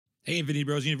Hey, Infinity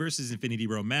Bros Universe, this is Infinity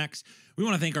Bro Max. We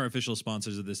want to thank our official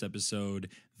sponsors of this episode,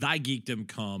 Thy Geekdom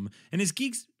Come. And as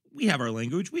geeks, we have our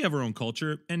language, we have our own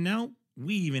culture, and now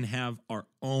we even have our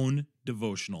own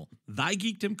devotional. Thy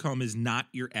Geekdom Come is not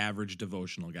your average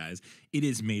devotional, guys. It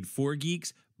is made for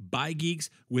geeks, by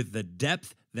geeks, with the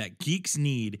depth that geeks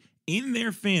need in their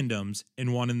fandoms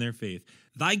and one in their faith.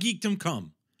 Thy Geekdom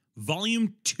Come,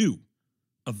 Volume 2,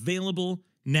 available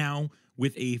now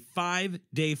with a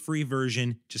 5-day free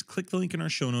version. Just click the link in our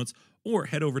show notes or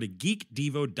head over to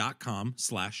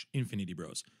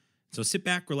geekdevo.com/infinitybros. So sit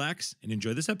back, relax, and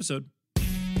enjoy this episode.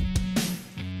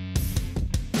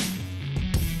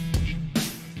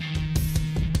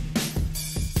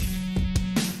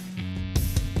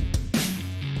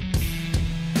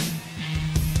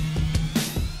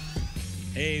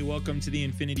 Hey, welcome to the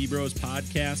Infinity Bros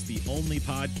podcast, the only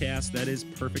podcast that is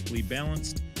perfectly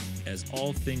balanced, as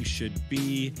all things should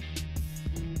be.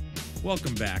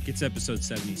 Welcome back. It's episode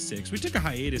 76. We took a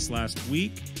hiatus last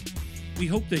week. We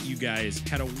hope that you guys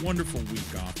had a wonderful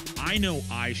week off. I know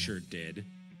I sure did.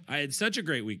 I had such a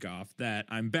great week off that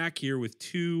I'm back here with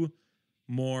two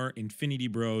more Infinity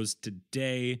Bros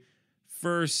today.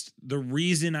 First, the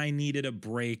reason I needed a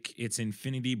break, it's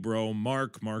Infinity Bro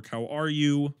Mark. Mark, how are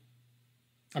you?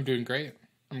 I'm doing great.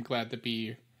 I'm glad to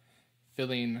be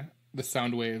filling the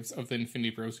sound waves of the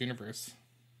Infinity Bros universe.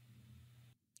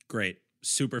 Great.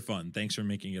 Super fun. Thanks for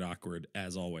making it awkward,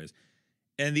 as always.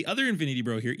 And the other Infinity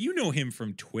Bro here, you know him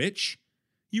from Twitch.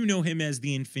 You know him as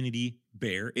the Infinity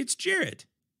Bear. It's Jared.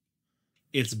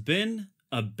 It's been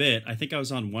a bit. I think I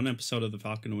was on one episode of The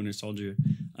Falcon and Winter Soldier,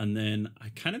 and then I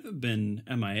kind of have been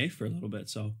MIA for a little bit.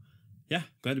 So, yeah,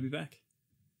 glad to be back.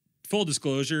 Full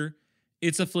disclosure,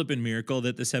 it's a flippin' miracle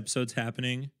that this episode's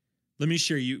happening. Let me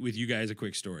share with you guys a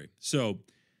quick story. So,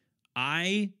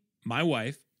 my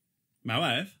wife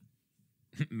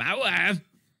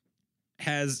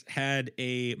has had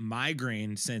a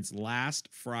migraine since last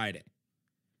Friday.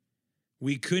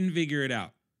 We couldn't figure it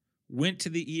out. Went to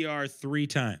the ER 3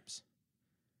 times.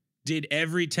 Did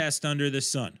every test under the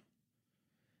sun.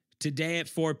 Today at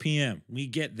 4 p.m., we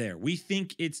get there. We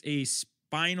think it's a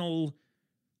spinal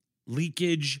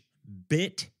leakage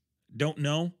bit. Don't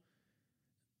know.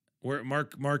 Where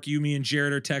Mark, you, me, and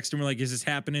Jared are texting. We're like, is this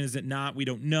happening? Is it not? We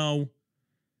don't know.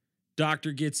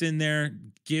 Doctor gets in there,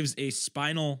 gives a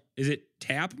spinal, is it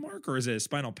tap, Mark, or is it a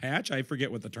spinal patch? I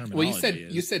forget what the terminology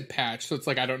is. You said patch, so it's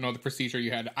like, I don't know the procedure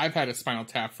you had. I've had a spinal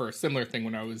tap for a similar thing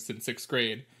when I was in 6th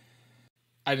grade.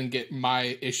 I didn't get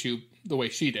my issue the way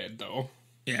she did, though.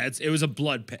 Yeah, it was a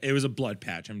blood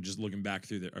patch. I'm just looking back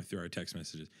through our text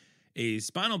messages. A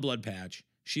spinal blood patch.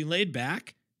 She laid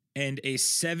back, and a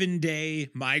 7-day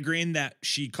migraine that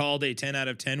she called a 10 out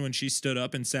of 10 when she stood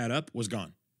up and sat up was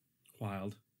gone.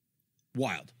 Wild.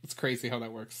 It's crazy how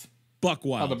that works. Buck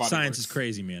wild. How the body Science works. is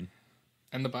crazy, man.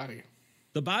 And the body.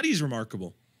 The body's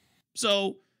remarkable.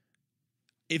 So,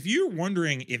 if you're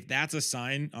wondering if that's a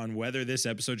sign on whether this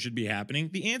episode should be happening,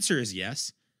 the answer is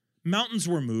yes. Mountains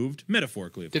were moved,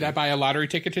 metaphorically. Did I buy a lottery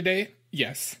ticket today?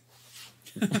 Yes.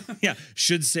 Yeah.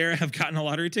 Should Sarah have gotten a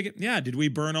lottery ticket? Yeah. Did we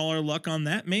burn all our luck on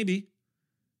that? Maybe.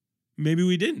 Maybe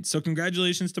we didn't. So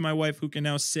congratulations to my wife, who can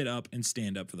now sit up and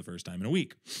stand up for the first time in a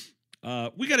week.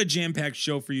 We got a jam-packed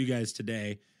show for you guys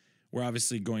today. We're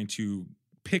obviously going to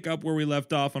pick up where we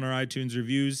left off on our iTunes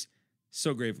reviews.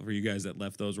 So grateful for you guys that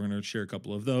left those. We're going to share a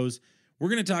couple of those. We're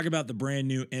going to talk about the brand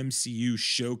new MCU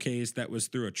showcase that was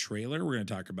through a trailer. We're going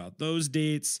to talk about those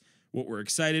dates, what we're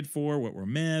excited for, what we're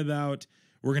mad about.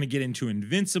 We're going to get into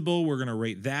Invincible. We're going to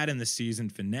rate that in the season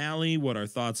finale, what our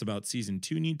thoughts about season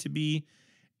 2 need to be.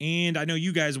 And I know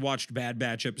you guys watched Bad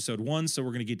Batch episode 1, so we're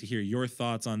going to get to hear your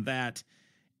thoughts on that.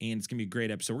 And it's going to be a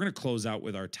great episode. We're going to close out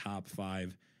with our top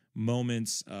 5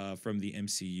 moments from the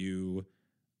MCU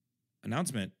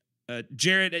announcement.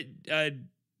 Jared,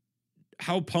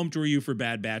 how pumped were you for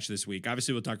Bad Batch this week?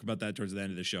 Obviously, we'll talk about that towards the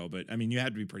end of the show, but I mean, you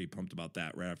had to be pretty pumped about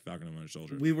that right after Falcon and Winter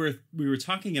Soldier. We were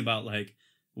talking about, like,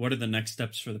 what are the next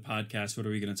steps for the podcast? What are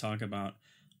we going to talk about?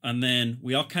 And then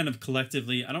we all kind of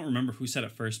collectively, I don't remember who said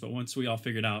it first, but once we all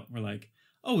figured out, we're like,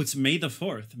 oh, it's May the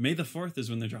 4th. May the 4th is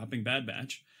when they're dropping Bad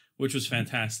Batch, which was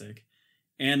fantastic.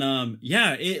 And I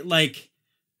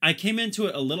came into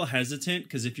it a little hesitant,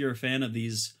 because if you're a fan of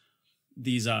these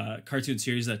cartoon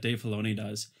series that Dave Filoni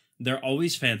does, they're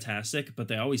always fantastic, but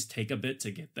they always take a bit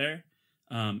to get there.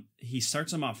 He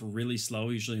starts them off really slow,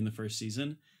 usually in the first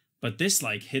season, but this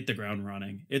hit the ground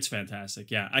running. It's fantastic.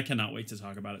 Yeah, I cannot wait to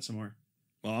talk about it some more.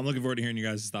 Well, I'm looking forward to hearing you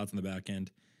guys' thoughts on the back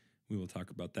end. We will talk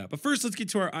about that. But first, let's get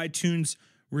to our iTunes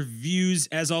reviews.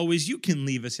 As always, you can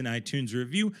leave us an iTunes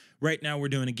review. Right now, we're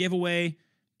doing a giveaway.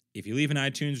 If you leave an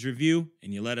iTunes review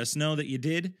and you let us know that you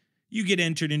did, you get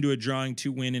entered into a drawing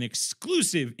to win an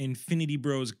exclusive Infinity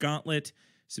Bros Gauntlet.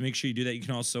 So make sure you do that. You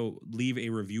can also leave a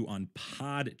review on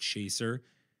Podchaser.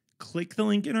 Click the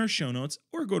link in our show notes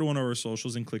or go to one of our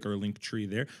socials and click our link tree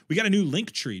there. We got a new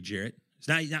link tree, Jarrett. It's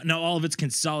not all of it's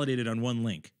consolidated on one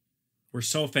link. We're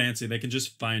so fancy. They can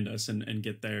just find us and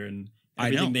get there and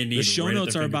everything I know. they need. The show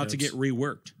notes are about to get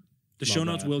reworked. The show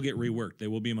notes that. will get reworked. They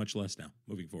will be much less now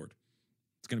moving forward.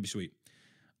 It's going to be sweet.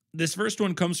 This first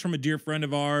one comes from a dear friend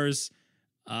of ours.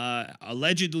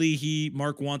 Allegedly,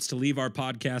 Mark wants to leave our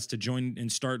podcast to join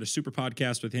and start a super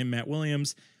podcast with him, Matt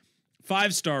Williams.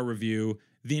 5-star review.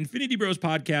 The Infinity Bros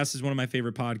podcast is one of my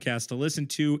favorite podcasts to listen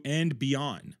to and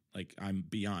beyond. Like I'm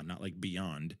beyond, not like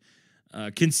beyond.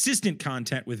 Consistent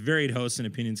content with varied hosts and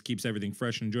opinions keeps everything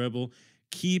fresh and enjoyable.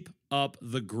 Keep up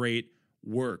the great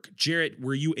work. Jarrett,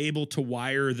 were you able to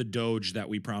wire the Doge that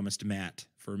we promised Matt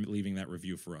for leaving that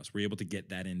review for us? Were you able to get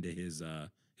that into his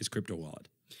crypto wallet?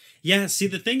 Yeah, see,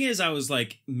 the thing is, I was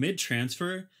like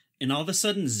mid-transfer, and all of a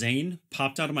sudden Zane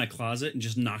popped out of my closet and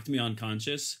just knocked me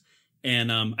unconscious.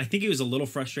 And I think he was a little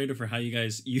frustrated for how you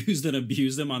guys used and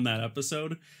abused him on that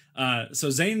episode. So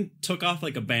Zane took off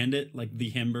like a bandit, like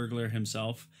the Hamburglar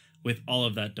himself, with all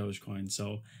of that Dogecoin.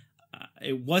 So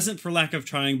it wasn't for lack of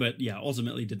trying, but yeah,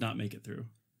 ultimately did not make it through.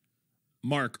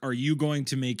 Mark, are you going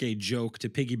to make a joke to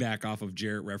piggyback off of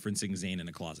Jarrett referencing Zane in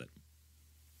a closet?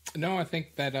 No, I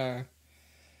think that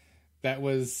that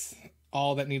was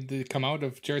all that needed to come out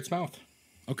of Jarrett's mouth.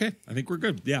 Okay, I think we're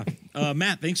good. Yeah.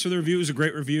 Matt, thanks for the review. It was a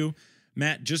great review.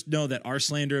 Matt, just know that our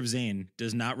slander of Zane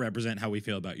does not represent how we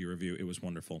feel about your review. It was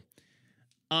wonderful.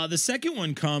 The second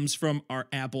one comes from our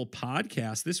Apple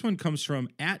podcast. This one comes from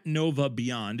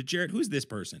 @NovaBeyond. Jarrett, who's this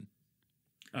person?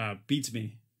 Beats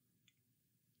me.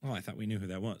 Oh, I thought we knew who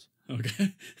that was.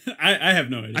 Okay. I have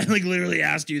no idea. I like literally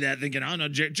asked you that thinking, I don't know,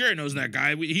 Jarrett knows that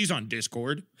guy. He's on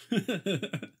Discord.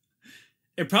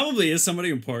 It probably is somebody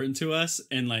important to us,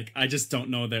 and like I just don't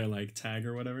know their like tag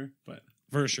or whatever, but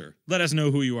for sure. Let us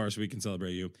know who you are so we can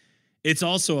celebrate you. It's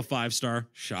also a 5-star.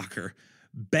 Shocker.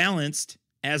 Balanced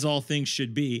as all things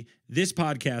should be. This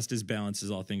podcast is balanced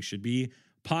as all things should be.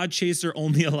 Podchaser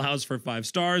only allows for 5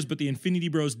 stars, but the Infinity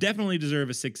Bros definitely deserve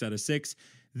a 6 out of 6.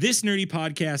 This nerdy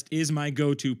podcast is my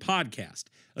go-to podcast,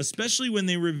 especially when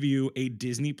they review a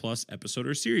Disney Plus episode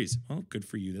or series. Well, good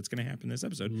for you. That's going to happen this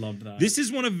episode. Love that. This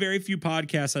is one of very few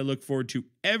podcasts I look forward to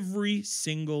every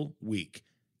single week.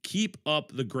 Keep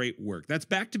up the great work. That's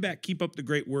back-to-back keep up the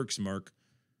great works, Mark.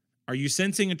 Are you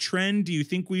sensing a trend? Do you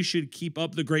think we should keep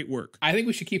up the great work? I think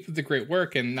we should keep up the great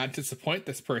work and not disappoint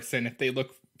this person if they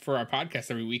look for our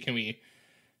podcast every week and we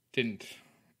didn't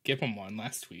give them one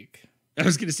last week. I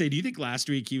was going to say, do you think last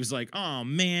week he was like, oh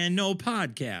man, no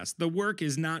podcast. The work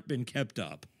has not been kept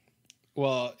up.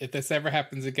 Well, if this ever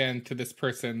happens again to this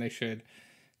person, they should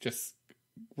just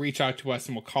reach out to us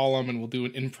and we'll call them and we'll do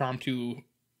an impromptu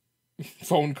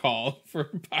phone call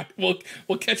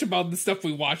we'll catch them on the stuff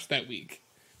we watched that week.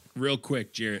 Real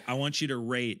quick, Jarrett, I want you to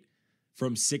rate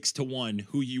from 6 to 1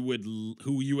 who you would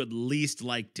least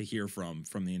like to hear from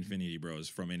the Infinity Bros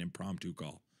from an impromptu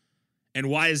call. And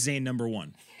why is Zane number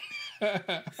 1?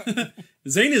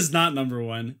 Zane is not number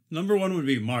 1. Number 1 would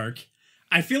be Mark.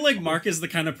 I feel like Mark is the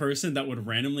kind of person that would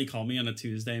randomly call me on a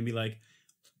Tuesday and be like,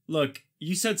 look,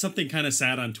 you said something kind of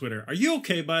sad on Twitter. Are you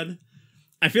okay, bud?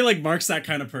 I feel like Mark's that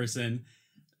kind of person.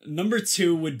 Number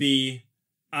 2 would be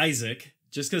Isaac,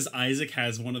 just because Isaac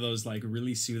has one of those like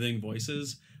really soothing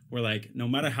voices where like no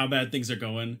matter how bad things are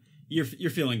going, you're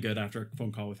feeling good after a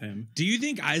phone call with him. Do you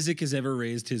think Isaac has ever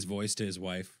raised his voice to his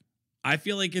wife? I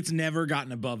feel like it's never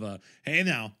gotten above a, hey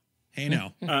now.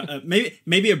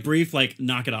 Maybe a brief like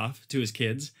knock it off to his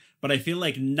kids, but I feel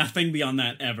like nothing beyond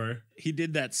that ever. He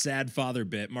did that sad father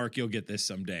bit. Mark, you'll get this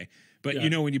someday. But Yeah.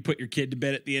 You know when you put your kid to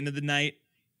bed at the end of the night,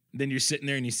 then you're sitting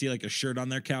there and you see like a shirt on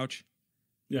their couch?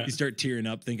 Yeah. You start tearing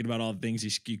up thinking about all the things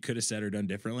you could have said or done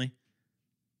differently.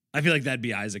 I feel like that'd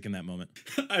be Isaac in that moment.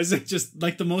 Isaac just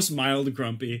like the most mild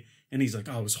grumpy, and he's like,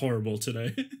 oh, it was horrible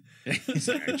today. He's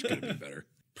like, I just could have been better.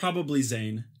 Probably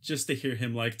Zane, just to hear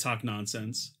him like talk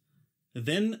nonsense.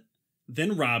 Then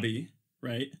Robbie,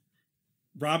 right?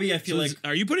 Robbie, I feel like...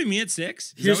 Are you putting me at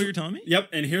 6? Is that what you're telling me? Yep,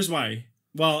 and here's why.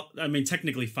 Well, I mean,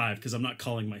 technically 5, because I'm not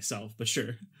calling myself, but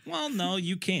sure. Well, no,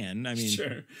 you can. I mean...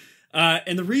 Sure.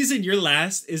 And the reason you're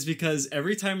last is because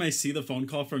every time I see the phone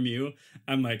call from you,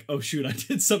 I'm like, oh shoot, I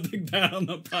did something bad on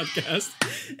the podcast.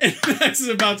 And Max is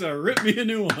about to rip me a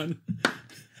new one.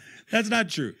 That's not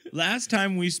true. Last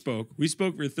time we spoke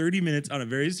for 30 minutes on a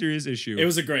very serious issue. It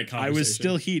was a great conversation. I was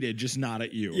still heated, just not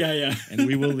at you. Yeah. And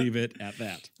we will leave it at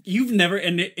that. You've never,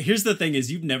 and here's the thing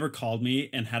is, you've never called me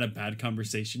and had a bad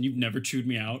conversation. You've never chewed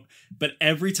me out. But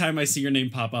every time I see your name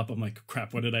pop up, I'm like,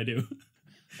 crap, what did I do?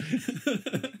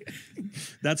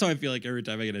 That's how I feel like every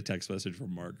time I get a text message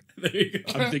from Mark. There you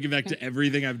go. I'm thinking back to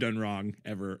everything I've done wrong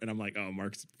ever. And I'm like, oh,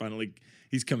 Mark's finally,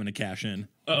 he's coming to cash in.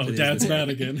 Oh, Dad's mad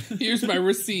again. Here's my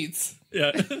receipts.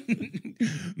 Yeah.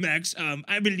 Max,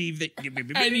 I believe that.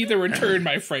 I need to return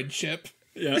my friendship.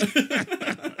 Yeah.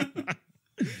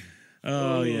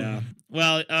 Oh, yeah.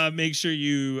 Well, make sure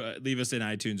you leave us an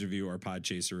iTunes review or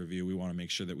Podchaser review. We want to make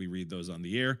sure that we read those on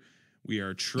the air. We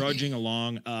are trudging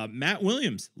along. Matt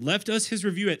Williams left us his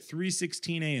review at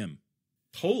 3:16 a.m.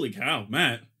 Holy cow,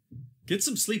 Matt. Get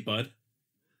some sleep, bud.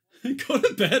 Go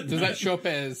to bed. Does that show up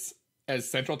as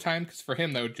Central Time? Because for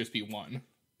him, that would just be 1.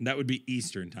 That would be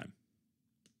Eastern Time,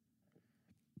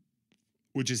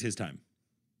 which is his time.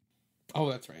 Oh,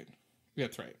 that's right.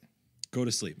 That's right. Go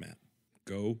to sleep, Matt.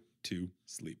 Go to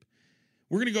sleep.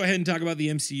 We're going to go ahead and talk about the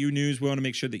MCU news. We want to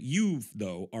make sure that you,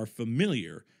 though, are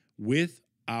familiar with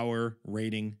our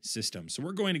rating system. So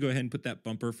we're going to go ahead and put that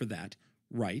bumper for that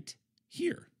right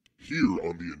here. Here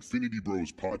on the Infinity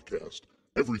Bros podcast,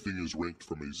 everything is ranked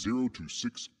from a 0 to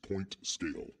 6 point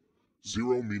scale.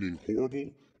 0 meaning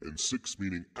horrible and 6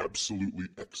 meaning absolutely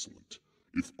excellent.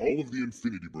 If all of the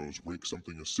Infinity Bros rank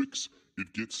something a 6,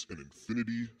 it gets an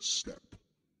Infinity Step.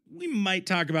 We might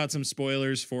talk about some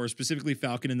spoilers for specifically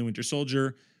Falcon and the Winter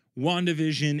Soldier,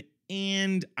 WandaVision,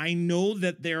 and I know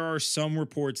that there are some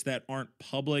reports that aren't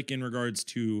public in regards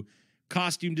to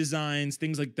costume designs,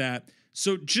 things like that.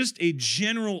 So just a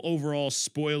general overall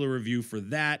spoiler review for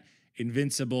that,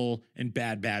 Invincible, and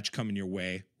Bad Batch coming your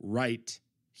way right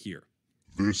here.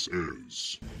 This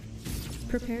is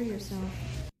Prepare yourself.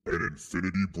 an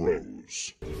Infinity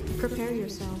Bros Prepare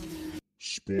yourself.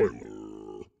 spoiler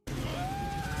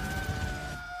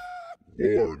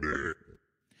warning.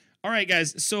 All right,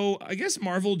 guys. So I guess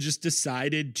Marvel just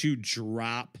decided to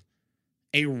drop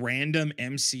a random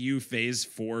MCU Phase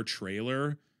 4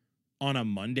 trailer on a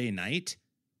Monday night.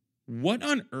 What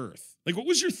on earth? Like, what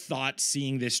was your thought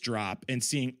seeing this drop and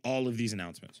seeing all of these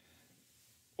announcements?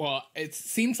 Well, it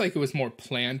seems like it was more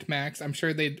planned, Max. I'm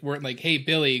sure they weren't like, hey,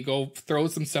 Billy, go throw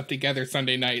some stuff together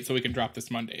Sunday night so we can drop this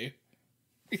Monday.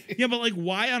 Yeah, but like,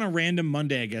 why on a random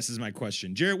Monday, I guess is my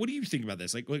question. Jared, what do you think about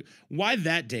this? Like why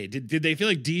that day? Did they feel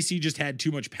like DC just had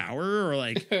too much power? Or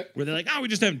like, were they like, oh, we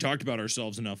just haven't talked about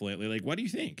ourselves enough lately? Like, what do you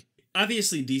think?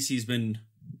 Obviously, DC's been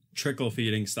trickle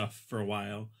feeding stuff for a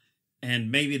while, and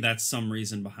maybe that's some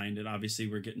reason behind it. Obviously,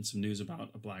 we're getting some news about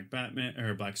a Black Batman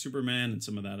or a Black Superman and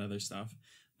some of that other stuff.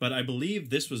 But I believe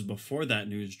this was before that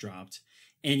news dropped.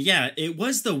 And yeah, it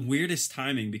was the weirdest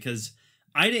timing because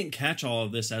I didn't catch all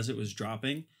of this as it was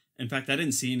dropping. In fact, I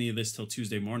didn't see any of this till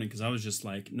Tuesday morning because I was just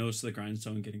like nose to the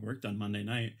grindstone getting work done Monday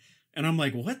night. And I'm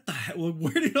like, what the hell?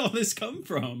 Where did all this come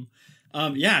from?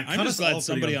 Yeah, I'm just glad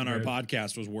somebody on our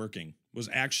podcast was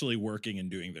actually working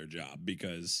and doing their job,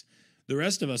 because the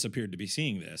rest of us appeared to be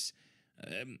seeing this.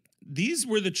 These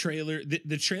were the trailer.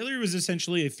 The trailer was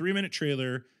essentially a 3-minute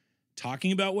trailer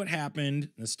talking about what happened,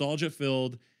 nostalgia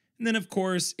filled. And then, of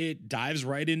course, it dives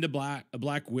right into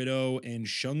Black Widow and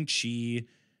Shang-Chi,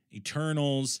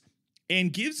 Eternals,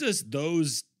 and gives us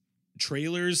those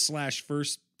trailers /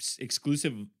 first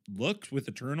exclusive look with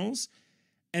Eternals.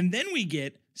 And then we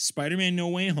get Spider-Man No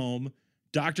Way Home,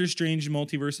 Doctor Strange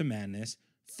Multiverse of Madness,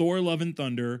 Thor Love and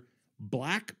Thunder,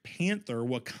 Black Panther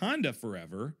Wakanda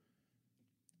Forever,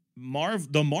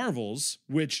 the Marvels,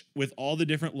 which with all the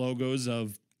different logos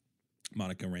of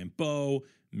Monica Rambeau,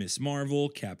 Miss Marvel,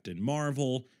 Captain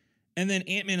Marvel, and then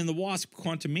Ant-Man and the Wasp,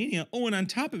 Quantumania. Oh, and on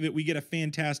top of it, we get a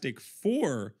Fantastic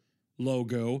Four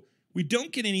logo. We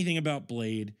don't get anything about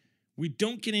Blade. We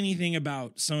don't get anything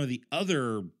about some of the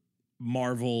other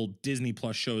Marvel Disney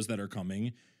Plus shows that are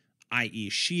coming, i.e.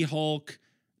 She-Hulk.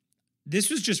 This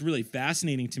was just really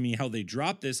fascinating to me how they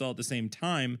dropped this all at the same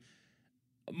time.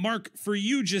 Mark, for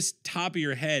you, just top of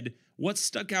your head, what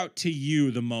stuck out to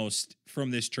you the most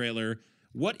from this trailer?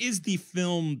 What is the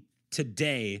film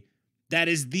today that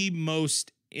is the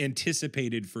most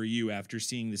anticipated for you after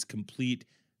seeing this complete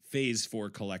Phase 4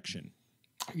 collection?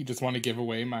 You just want to give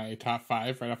away my top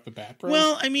 5 right off the bat, bro?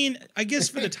 Well, I mean, I guess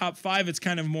for the top 5, it's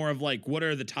kind of more of like, what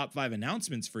are the top 5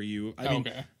 announcements for you? I mean,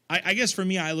 okay. I guess for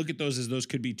me, I look at those as those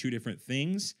could be two different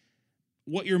things.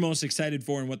 What you're most excited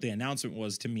for and what the announcement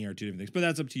was to me are two different things, but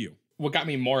that's up to you. What got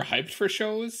me more hyped for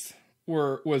shows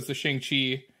was the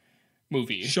Shang-Chi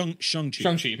movie. Shang-Chi.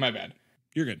 Shang-Chi, my bad.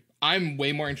 You're good. I'm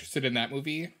way more interested in that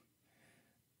movie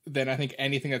than I think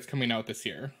anything that's coming out this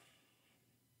year.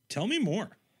 Tell me more.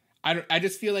 I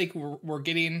just feel like we're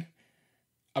getting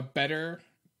a better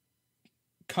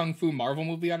kung fu Marvel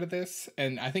movie out of this,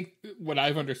 and I think what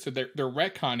I've understood, they're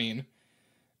retconning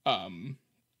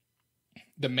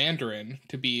the Mandarin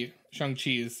to be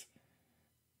Shang-Chi's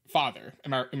father.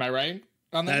 Am I right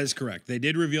on that? That is correct. They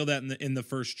did reveal that in the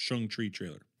first Shang-Chi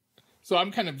trailer. So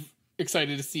I'm kind of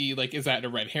excited to see, like, is that a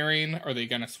red herring? Are they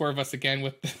going to swerve us again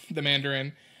with the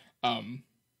Mandarin? And,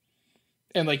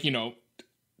 like, you know,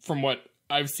 from what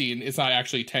I've seen, it's not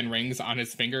actually 10 rings on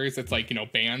his fingers. It's like, you know,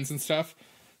 bands and stuff.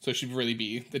 So it should really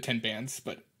be the 10 bands.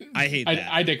 But I hate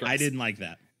that. I digress. I didn't like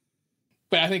that.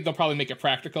 But I think they'll probably make it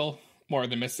practical, more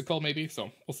than mystical, maybe.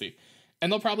 So we'll see.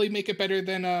 And they'll probably make it better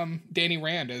than Danny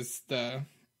Rand as the,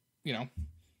 you know,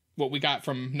 what we got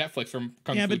from Netflix from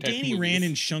Kung Fu. Yeah, but type Danny movies. Rand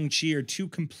and Shang-Chi are two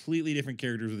completely different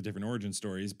characters with different origin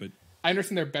stories. But I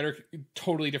understand they're better,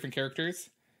 totally different characters.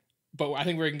 But I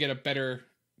think we're going to get a better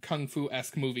Kung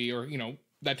Fu-esque movie, or, you know,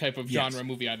 that type of genre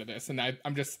movie out of this. And I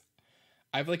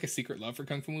have like a secret love for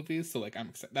Kung Fu movies. So like, I'm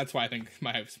excited. That's why I think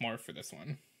my hype's more for this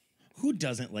one. who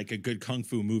doesn't like a good Kung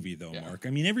Fu movie though, Mark? I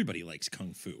mean, everybody likes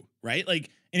Kung Fu, right? Like,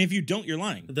 and if you don't, you're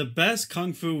lying. The best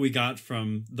Kung Fu we got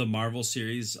from the Marvel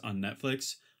series on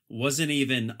Netflix wasn't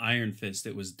even Iron Fist.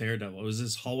 It was Daredevil. It was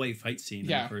this hallway fight scene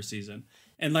in the first season.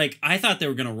 And like, I thought they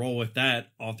were going to roll with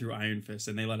that all through Iron Fist,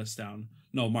 and they let us down.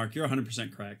 No, Mark, you're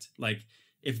 100% correct. Like,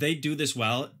 if they do this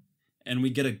well and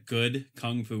we get a good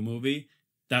Kung Fu movie,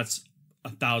 that's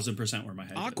 1,000% where my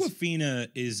head is. Awkwafina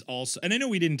is also, and I know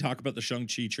we didn't talk about the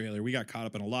Shang-Chi trailer. We got caught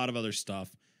up in a lot of other stuff.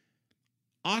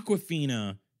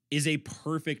 Awkwafina is a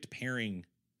perfect pairing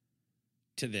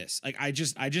to this. Like, I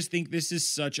just think this is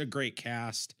such a great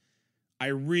cast. I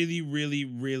really, really,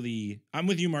 really, I'm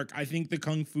with you, Mark. I think the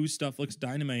Kung Fu stuff looks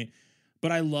dynamite,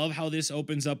 but I love how this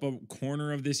opens up a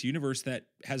corner of this universe that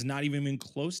has not even been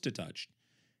close to touched.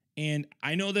 And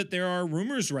I know that there are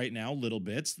rumors right now, little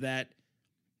bits, that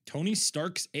Tony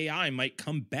Stark's AI might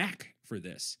come back for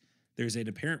this. There's an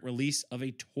apparent release of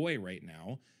a toy right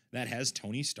now that has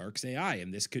Tony Stark's AI,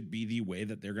 and this could be the way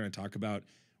that they're going to talk about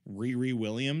Riri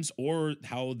Williams, or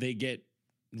how they get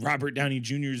Robert Downey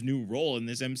Jr.'s new role in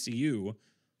this MCU,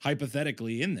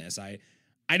 hypothetically in this. I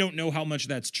don't know how much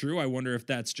that's true. I wonder if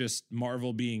that's just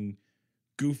Marvel being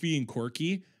goofy and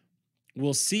quirky.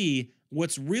 We'll see.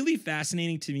 What's really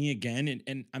fascinating to me again,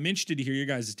 and I'm interested to hear your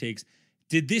guys' takes,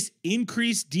 did this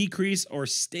increase, decrease, or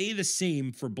stay the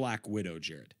same for Black Widow,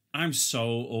 Jared? I'm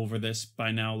so over this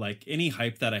by now. Like, any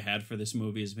hype that I had for this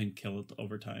movie has been killed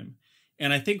over time.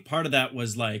 And I think part of that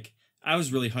was, like, I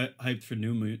was really hyped for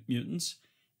New Mutants,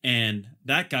 and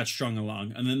that got strung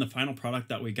along. And then the final product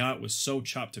that we got was so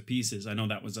chopped to pieces. I know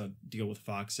that was a deal with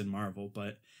Fox and Marvel,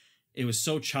 but it was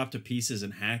so chopped to pieces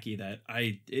and hacky that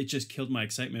it just killed my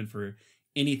excitement for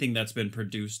anything that's been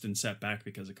produced and set back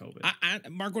because of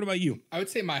COVID. Mark, what about you? I would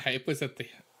say my hype was at the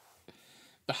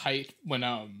height when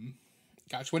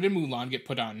when did Mulan get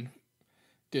put on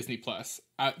Disney Plus?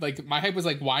 Like, my hype was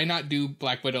like, why not do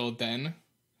Black Widow then?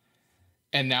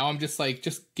 And now I'm just like,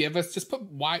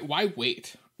 why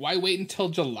wait? Why wait until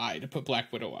July to put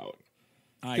Black Widow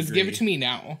out? Just give it to me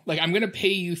now. Like, I'm gonna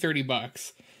pay you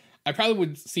 $30. I probably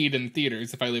would see it in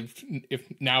theaters if I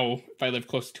lived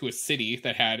close to a city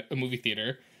that had a movie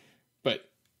theater. But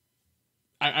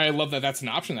I love that that's an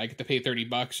option. I get to pay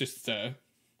 $30 just to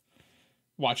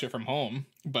watch it from home.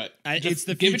 But it's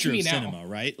the future of cinema,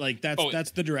 right? Like,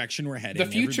 that's the direction we're heading.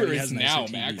 The future Everybody is has now, nicer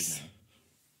TVs Max. now.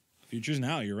 Future's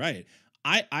now. You're right.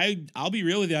 I'll be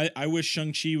real with you. I wish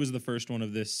Shang-Chi was the first one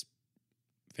of this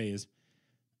phase.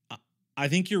 I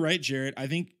think you're right, Jared. I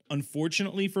think,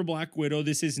 unfortunately for Black Widow,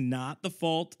 this is not the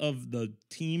fault of the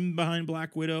team behind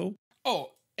Black Widow.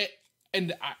 Oh,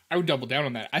 and I would double down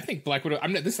on that. I think Black Widow,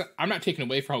 I'm not taking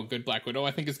away for how good Black Widow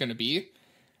I think is going to be.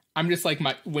 I'm just like,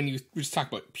 when you just talk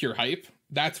about pure hype,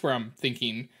 that's where I'm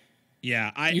thinking.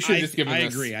 Yeah, I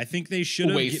agree. I think they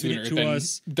should have given it to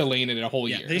us, delaying it a whole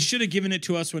year. They should have given it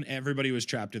to us when everybody was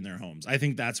trapped in their homes. I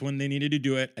think that's when they needed to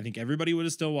do it. I think everybody would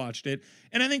have still watched it.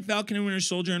 And I think Falcon and Winter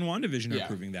Soldier and WandaVision are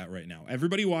proving that right now.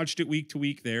 Everybody watched it week to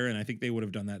week there, and I think they would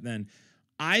have done that then.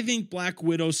 I think Black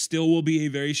Widow still will be a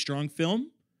very strong film.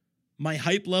 My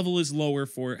hype level is lower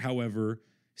for it, however,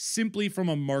 simply from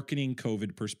a marketing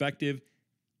COVID perspective.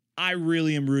 I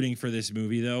really am rooting for this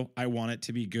movie, though. I want it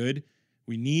to be good.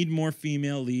 We need more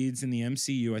female leads in the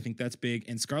MCU. I think that's big.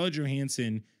 And Scarlett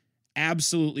Johansson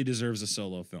absolutely deserves a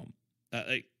solo film.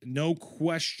 No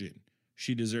question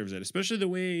she deserves it, especially the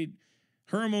way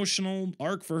her emotional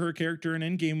arc for her character in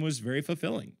Endgame was very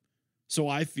fulfilling. So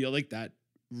I feel like that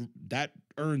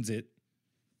earns it,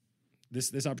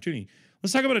 this opportunity.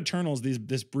 Let's talk about Eternals,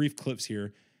 this brief clips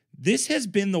here. This has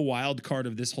been the wild card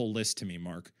of this whole list to me,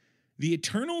 Mark. The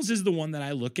Eternals is the one that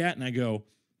I look at and I go,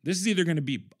 This is either going to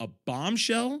be a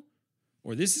bombshell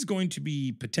or this is going to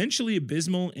be potentially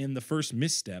abysmal in the first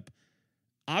misstep.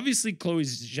 Obviously, Chloe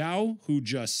Zhao, who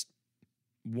just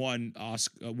won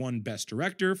Best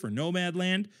Director for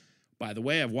Nomadland. By the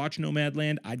way, I've watched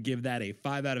Nomadland. I'd give that a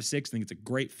 5 out of 6. I think it's a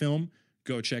great film.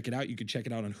 Go check it out. You can check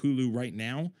it out on Hulu right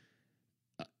now.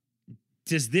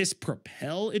 Does this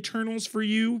propel Eternals for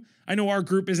you? I know our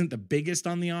group isn't the biggest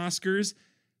on the Oscars,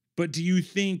 but do you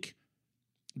think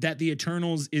that the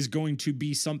Eternals is going to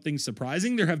be something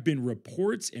surprising? There have been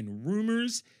reports and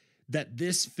rumors that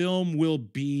this film will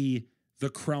be the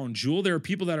crown jewel. There are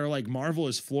people that are like, Marvel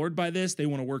is floored by this. They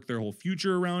want to work their whole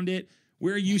future around it.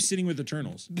 Where are you sitting with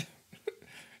Eternals?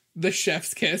 The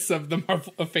chef's kiss of the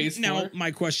Marvel Phase 4. Now,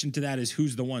 my question to that is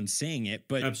who's the one saying it,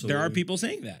 but Absolutely. there are people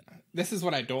saying that. This is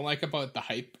what I don't like about the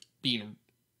hype being,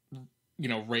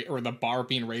 or the bar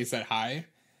being raised that high,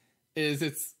 is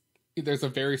it's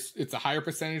a higher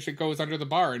percentage that goes under the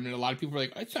bar, and a lot of people are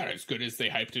like, it's not as good as they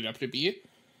hyped it up to be.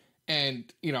 And,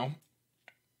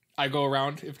 I go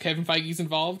around, if Kevin Feige's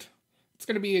involved, it's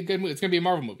going to be a good movie. It's going to be a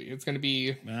Marvel movie. It's going to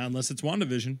be... Unless it's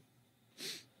WandaVision.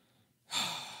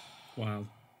 Wow.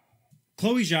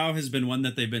 Chloe Zhao has been one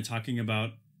that they've been talking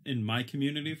about in my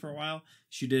community for a while.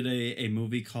 She did a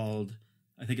movie called,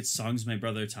 I think it's Songs My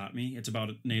Brother Taught Me. It's about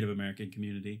a Native American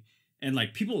community. And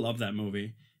like people love that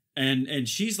movie. And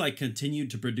she's like continued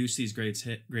to produce these great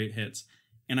hits.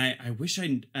 And I wish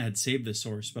I had saved the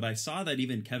source, but I saw that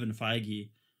even Kevin Feige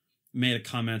made a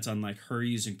comment on like her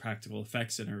using practical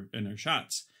effects in her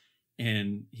shots.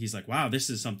 And he's like, wow, this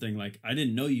is something like, I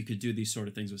didn't know you could do these sort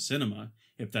of things with cinema.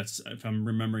 If I'm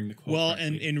remembering the quote. Well,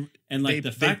 correctly. And like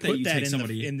the fact that you take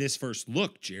somebody in this first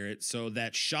look, Jarrett, so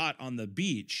that shot on the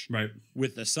beach, right,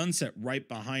 with the sunset right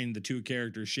behind the two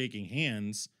characters shaking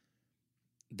hands,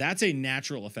 that's a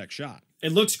natural effect shot.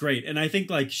 It looks great. And I think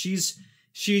like she's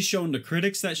shown to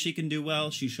critics that she can do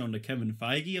well. She's shown to Kevin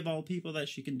Feige of all people that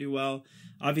she can do well.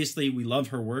 Obviously, we love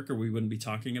her work or we wouldn't be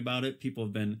talking about it. People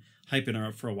have been hyping her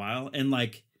up for a while. And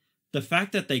like the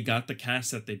fact that they got the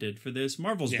cast that they did for this,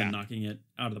 Marvel's been knocking it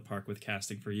out of the park with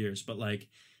casting for years. But like,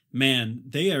 man,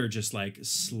 they are just like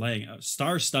slaying a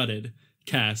star-studded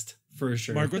cast for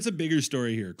sure. Mark, what's a bigger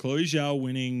story here? Chloe Zhao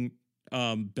winning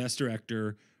Best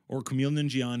Director or Kumail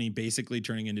Nanjiani basically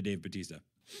turning into Dave Bautista?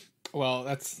 Well,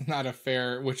 that's not a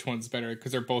fair which one's better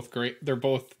because they're both great. They're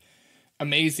both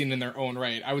amazing in their own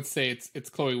right. I would say it's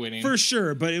Chloe winning for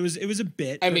sure, but it was a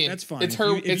bit. I mean, that's fine. It's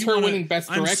her. It's her winning Best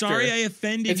Director. I'm sorry I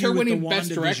offended you. It's her with winning the Best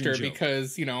Director joke.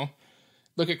 because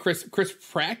look at Chris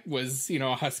Pratt was a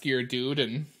huskier dude,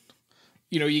 and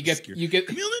you get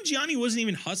Kumail Nanjiani wasn't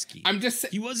even husky. I'm just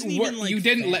he wasn't even like you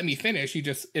didn't fat. let me finish. You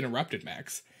just interrupted,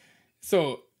 Max.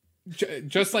 So.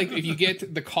 Just like if you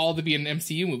get the call to be in an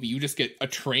MCU movie, you just get a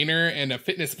trainer and a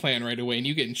fitness plan right away, and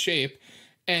you get in shape.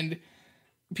 And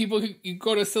people who you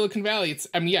go to Silicon Valley,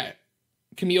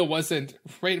 Kumail wasn't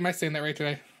right. Am I saying that right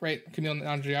today? Right, Kumail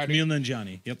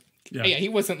Nanjiani. Yep. Yeah, he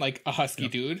wasn't like a husky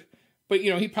dude, but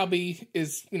he probably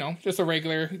is. Just a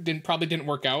regular. Probably didn't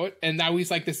work out, and now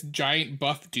he's like this giant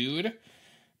buff dude.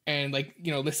 And like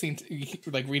listening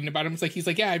to reading about him, it's like he's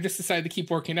like, yeah, I've just decided to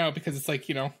keep working out because it's like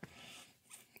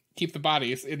keep the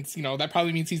bodies. It's that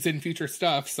probably means he's in future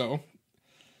stuff. So,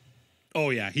 oh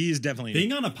yeah, he is definitely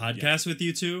being on a podcast with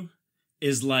you two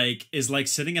is like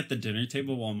sitting at the dinner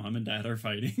table while mom and dad are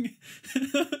fighting.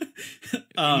 You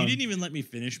didn't even let me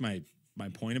finish my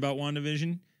point about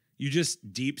WandaVision. You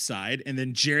just deep sighed, and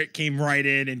then Jarrett came right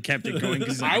in and kept it going.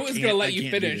 I was going to let you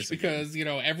finish because,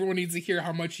 everyone needs to hear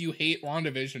how much you hate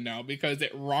WandaVision now because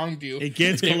it wronged you. It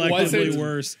gets collectively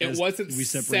worse. It wasn't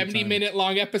 70-minute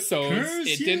long episodes.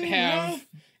 It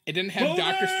didn't have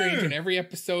Doctor Strange in every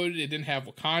episode. It didn't have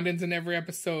Wakandans in every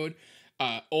episode.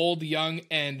 Old, young,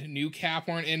 and new Cap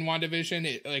weren't in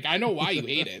WandaVision. I know why you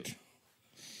hate it.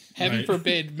 Heaven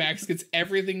forbid Max gets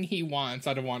everything he wants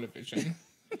out of WandaVision.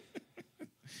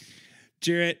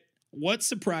 Jarrett, what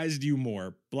surprised you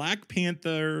more? Black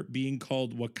Panther being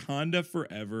called Wakanda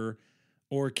Forever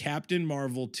or Captain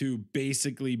Marvel 2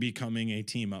 basically becoming a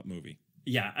team-up movie?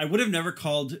 Yeah, I would have never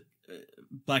called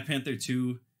Black Panther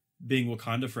 2 being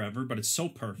Wakanda Forever, but it's so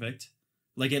perfect.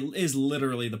 Like, it is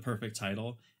literally the perfect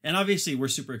title. And obviously, we're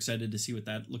super excited to see what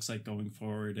that looks like going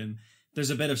forward. And there's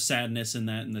a bit of sadness in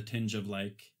that and the tinge of,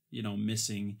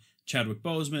 missing Chadwick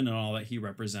Boseman and all that he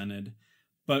represented.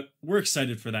 But we're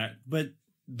excited for that. But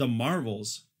the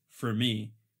Marvels, for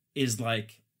me, is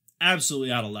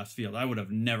absolutely out of left field. I would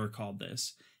have never called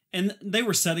this. And they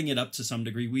were setting it up to some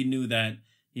degree. We knew that,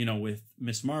 with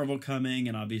Miss Marvel coming,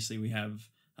 and obviously we have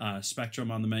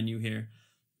Spectrum on the menu here.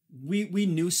 we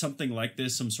knew something like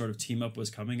this, some sort of team up was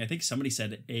coming. I think somebody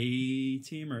said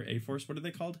A-Team or A-Force. What are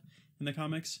they called in the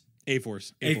comics?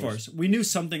 A-Force. A-Force. We knew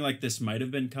something like this might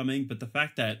have been coming, but the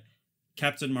fact that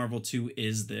Captain Marvel 2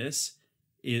 is this,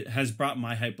 it has brought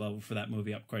my hype level for that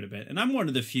movie up quite a bit. And I'm one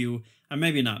of the few, I'm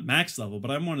maybe not max level,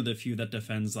 but I'm one of the few that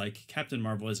defends like Captain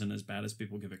Marvel isn't as bad as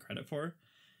people give it credit for.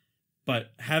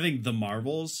 But having the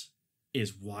Marvels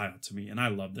is wild to me, and I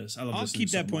love this. I love I'll this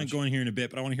keep that so point much. going here in a bit,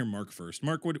 but I want to hear Mark first.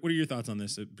 Mark, what are your thoughts on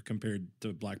this compared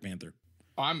to Black Panther?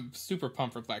 I'm super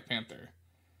pumped for Black Panther.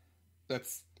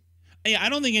 That's... Yeah, I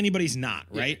don't think anybody's not,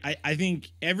 right? Yeah. I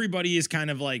think everybody is kind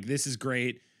of like, this is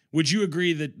great. Would you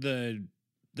agree that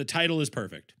the title is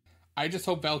perfect? I just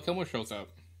hope Val Kilmer shows up.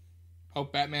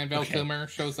 Hope Batman Val Kilmer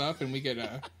shows up and we get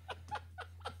a...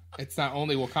 It's not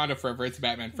only Wakanda Forever, it's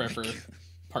Batman Forever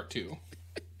Part 2.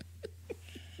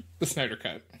 The Snyder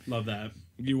Cut. Love that.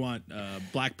 You want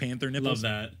Black Panther nipples?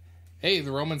 Love that. Hey,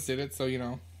 the Romans did it, so you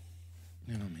know.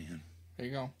 Oh, man. There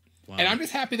you go. Wow. And I'm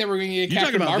just happy that we're going to get a you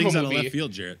Captain talk about Marvel things movie. Out of left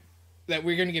field, Jarrett. That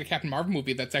we're going to get a Captain Marvel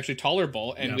movie that's actually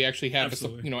tolerable, and we actually have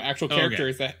actual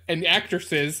characters that and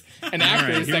actresses and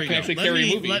actors that can actually carry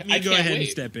a movie. Let me go ahead and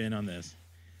step in on this.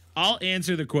 I'll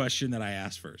answer the question that I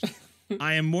asked first.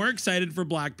 I am more excited for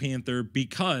Black Panther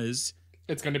because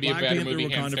it's going to be Black a better Panther, movie.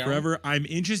 Wakanda Forever. I'm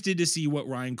interested to see what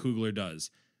Ryan Coogler does.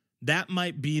 That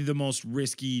might be the most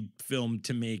risky film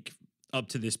to make up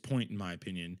to this point, in my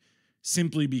opinion.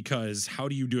 Simply because how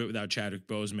do you do it without Chadwick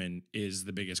Boseman is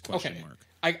the biggest question mark.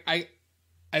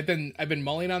 I've been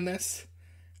mulling on this.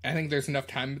 I think there's enough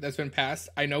time that's been passed.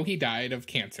 I know he died of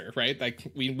cancer, right? Like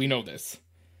we know this.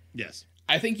 Yes.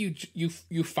 I think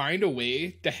you find a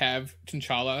way to have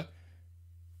T'Challa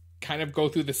kind of go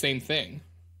through the same thing.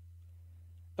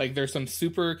 Like there's some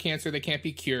super cancer that can't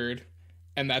be cured,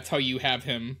 and that's how you have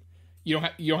him. You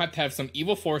don't have to have some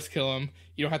evil force kill him.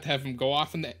 You don't have to have him go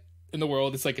off in the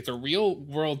world. It's like it's a real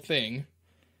world thing.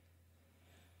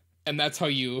 And that's how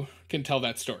you can tell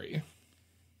that story.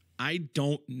 I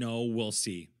don't know. We'll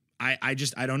see. I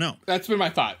don't know. That's been my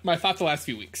thought. My thought the last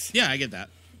few weeks. Yeah, I get that.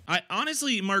 I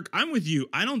honestly, Mark, I'm with you.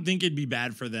 I don't think it'd be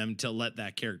bad for them to let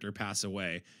that character pass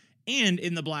away. And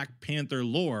in the Black Panther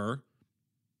lore,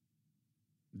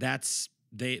 that's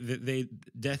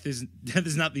death is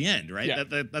not the end, right? Yeah.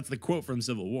 That's the quote from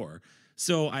Civil War.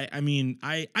 So I mean,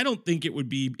 I don't think it would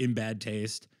be in bad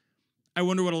taste. I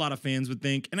wonder what a lot of fans would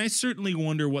think, and I certainly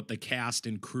wonder what the cast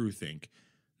and crew think.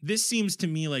 This seems to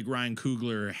me like Ryan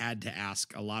Coogler had to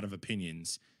ask a lot of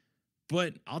opinions.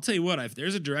 But I'll tell you what, if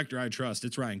there's a director I trust,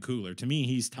 it's Ryan Coogler. To me,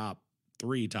 he's top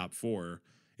 3, top 4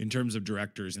 in terms of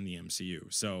directors in the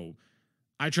MCU. So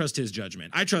I trust his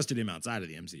judgment. I trusted him outside of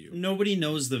the MCU. Nobody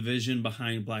knows the vision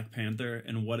behind Black Panther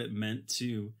and what it meant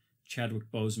to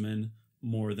Chadwick Boseman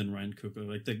more than Ryan Coogler.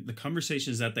 Like the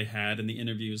conversations that they had in the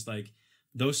interviews, like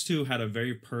those two had a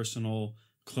very personal,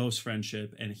 close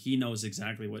friendship, and he knows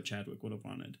exactly what Chadwick would have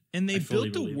wanted. And they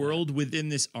built a world within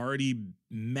this already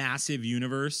massive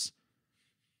universe.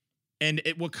 And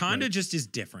Wakanda just is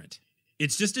different.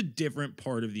 It's just a different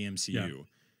part of the MCU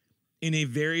in a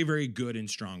very, very good and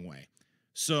strong way.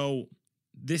 So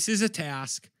this is a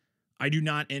task. I do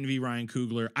not envy Ryan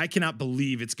Coogler. I cannot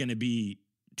believe it's going to be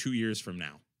 2 years from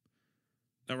now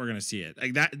that we're going to see it.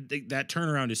 Like that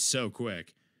turnaround is so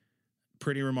quick.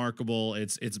 Pretty remarkable.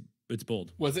 It's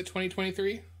bold. Was it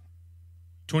 2023?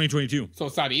 2022. So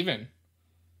it's not even.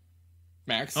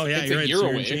 Max. Oh yeah, it's you're a right. year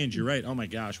away. Change. You're right. Oh my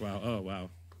gosh. Wow. Oh wow.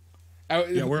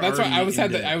 We're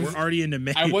already into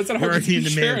May. I wasn't we're already into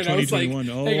May sure, of 2021. And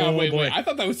I was like, hang on, wait. Boy. I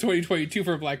thought that was 2022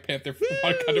 for Black Panther.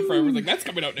 Wakanda Forever. I was like, that's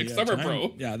coming out next summer,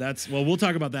 bro. Yeah, we'll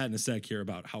talk about that in a sec here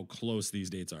about how close these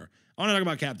dates are. I want to talk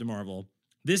about Captain Marvel.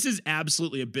 This is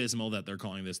absolutely abysmal that they're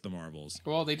calling this the Marvels.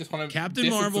 Well, they just want to. Captain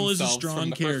Marvel is a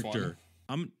strong character.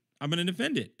 I'm going to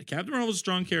defend it. Captain Marvel is a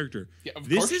strong character. Yeah, of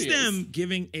this course is them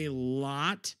giving a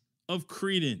lot of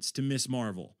credence to Miss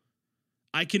Marvel.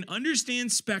 I can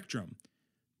understand Spectrum.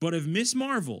 But if Miss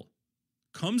Marvel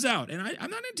comes out, and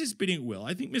I'm not anticipating it will,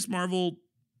 I think Miss Marvel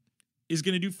is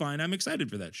going to do fine. I'm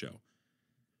excited for that show.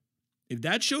 If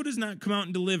that show does not come out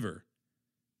and deliver,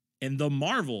 and The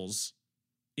Marvels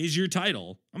is your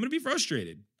title, I'm going to be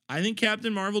frustrated. I think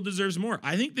Captain Marvel deserves more.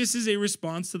 I think this is a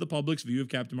response to the public's view of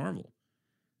Captain Marvel.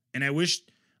 And I wish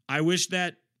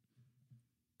that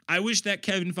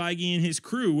Kevin Feige and his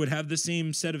crew would have the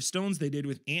same set of stones they did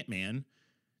with Ant-Man,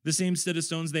 the same set of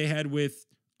stones they had with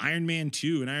Iron Man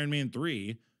 2 and Iron Man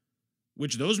 3,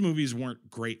 which those movies weren't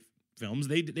great films.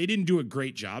 They didn't do a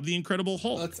great job. The Incredible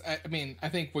Hulk. I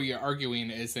think what you're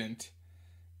arguing isn't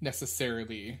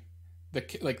necessarily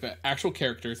the actual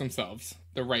characters themselves,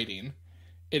 the writing.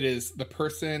 It is the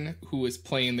person who is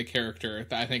playing the character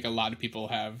that I think a lot of people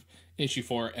have issue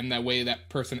for, and that way that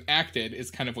person acted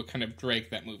is kind of what kind of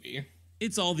dragged that movie.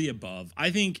 It's all the above. I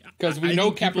think because we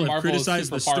know Captain Marvel is super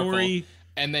the story, powerful,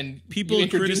 and then people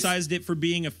criticized it for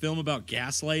being a film about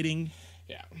gaslighting.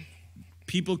 Yeah,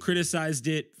 people criticized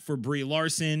it for Brie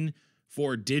Larson.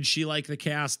 For did she like the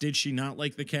cast? Did she not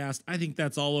like the cast? I think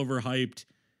that's all overhyped.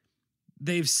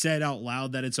 They've said out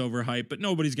loud that it's overhyped, but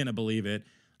nobody's going to believe it.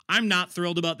 I'm not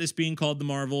thrilled about this being called The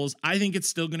Marvels. I think it's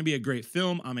still going to be a great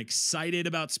film. I'm excited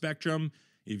about Spectrum.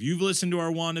 If you've listened to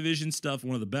our WandaVision stuff,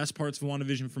 one of the best parts of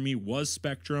WandaVision for me was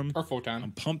Spectrum. Or Photon.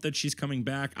 I'm pumped that she's coming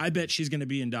back. I bet she's going to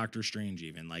be in Doctor Strange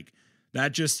even. Like,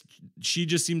 she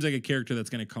just seems like a character that's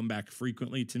going to come back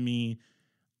frequently to me.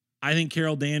 I think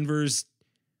Carol Danvers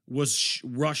was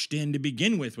rushed in to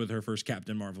begin with her first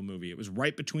Captain Marvel movie. It was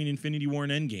right between Infinity War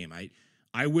and Endgame.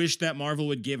 I wish that Marvel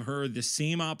would give her the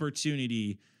same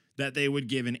opportunity that they would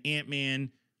give an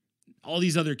Ant-Man, all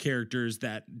these other characters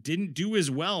that didn't do as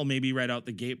well maybe right out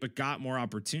the gate, but got more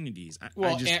opportunities.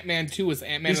 Ant-Man 2 was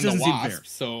Ant-Man and the Wasp,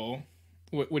 so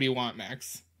what do you want,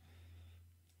 Max?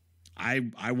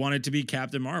 I want it to be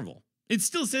Captain Marvel. It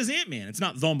still says Ant-Man. It's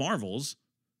not The Marvels.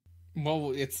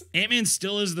 Well, it's... Ant-Man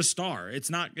still is the star. It's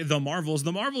not The Marvels.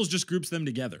 The Marvels just groups them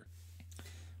together.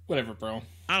 Whatever, bro.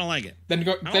 I don't like it. Then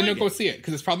go see it,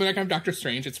 because it's probably not going to have Doctor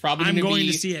Strange. It's probably I'm going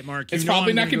to see it, Mark. It's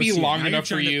probably not going to be long enough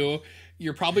for you.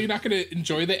 You're probably not going to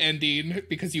enjoy the ending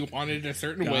because you wanted it a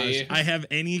certain way. I have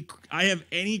any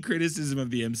criticism of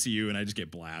the MCU and I just get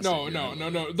blasted.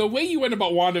 No. The way you went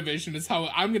about WandaVision is how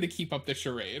I'm going to keep up the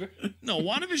charade. No,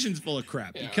 WandaVision's full of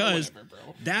crap because whatever,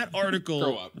 bro. That article.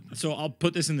 Grow up. So I'll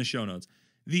put this in the show notes.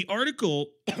 The article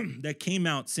that came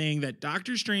out saying that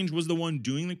Doctor Strange was the one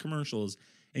doing the commercials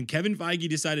and Kevin Feige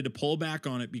decided to pull back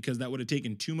on it because that would have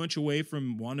taken too much away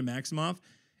from Wanda Maximoff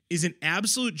is an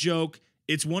absolute joke.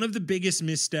 It's one of the biggest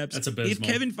missteps. That's abysmal. If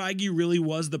Kevin Feige really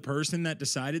was the person that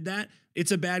decided that,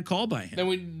 it's a bad call by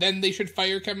him. Then they should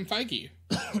fire Kevin Feige.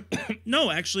 No,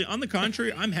 actually, on the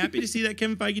contrary, I'm happy to see that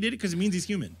Kevin Feige did it because it means he's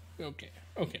human. Okay,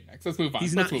 Max, let's move on.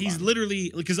 He's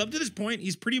literally, because up to this point,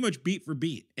 he's pretty much beat for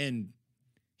beat, and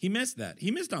he missed that.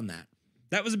 He missed on that.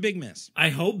 That was a big miss. I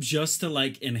hope just to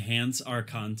like enhance our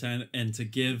content and to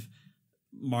give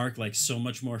Mark like so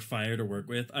much more fire to work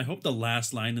with. I hope the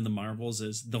last line in the Marvels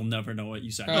is they'll never know what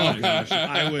you said. Oh my gosh,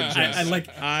 I would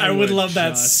just, I would love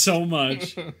that so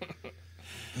much.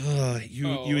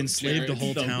 You enslaved the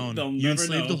whole town. You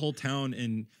enslaved the whole town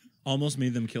and almost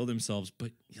made them kill themselves,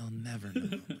 but you'll never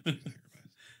know.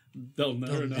 They'll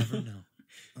never know.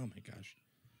 Oh my gosh.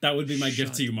 That would be my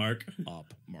gift to you, Mark.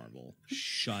 Up, Marvel.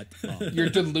 Shut up. You're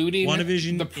diluting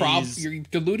WandaVision the problem. You're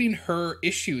diluting her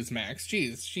issues, Max.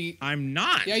 Jeez, I'm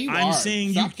not. Yeah, you are. I'm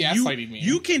saying Stop gaslighting me.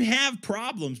 You can have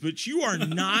problems, but you are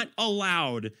not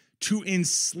allowed to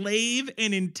enslave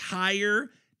an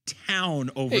entire town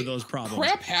over those problems.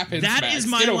 Crap happens. That Max. is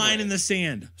my Get line over in it. the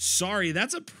sand. Sorry,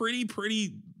 that's a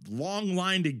pretty long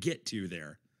line to get to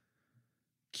there.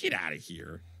 Get out of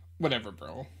here. Whatever,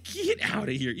 bro. Get out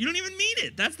of here. You don't even mean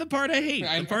it. That's the part I hate.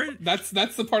 That's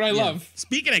the part I love.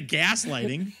 Speaking of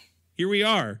gaslighting, here we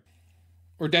are.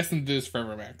 We're destined to do this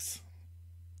forever, Max.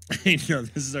 I know,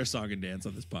 this is our song and dance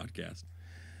on this podcast.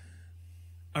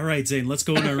 All right, Zane, let's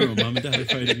go in our room. Mom and Dad are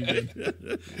fighting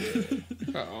again.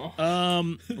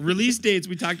 Uh-oh. Release dates,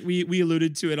 we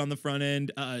alluded to it on the front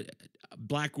end.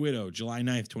 Black Widow, July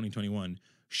 9th, 2021.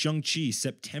 Shang-Chi,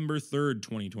 September 3rd,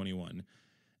 2021.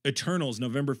 Eternals,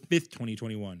 November 5th,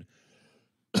 2021.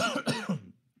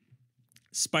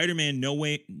 Spider-Man No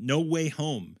Way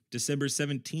Home, December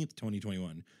 17th,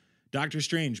 2021. Doctor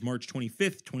Strange, March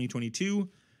 25th, 2022.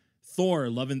 Thor,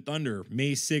 Love and Thunder,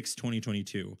 May 6th,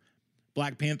 2022.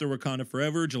 Black Panther, Wakanda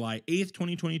Forever, July 8th,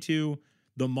 2022.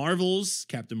 The Marvels,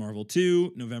 Captain Marvel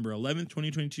 2, November 11th,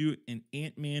 2022. And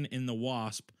Ant-Man and the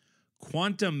Wasp,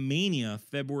 Quantumania,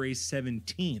 February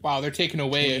 17th. Wow, they're taking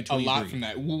away a lot from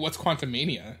that. What's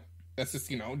Quantumania? That's just,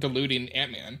 diluting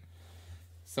Ant-Man.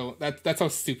 So that's how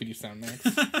stupid you sound, Max.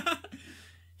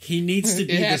 He needs to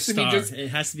be the star. It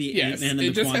has to be Ant-Man and the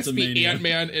Quantumania. It just has to be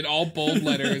Ant-Man in all bold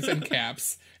letters and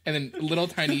caps, and then little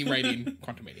tiny writing,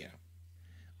 Quantumania.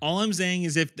 All I'm saying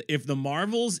is if the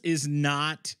Marvels is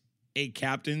not a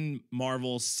Captain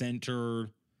Marvel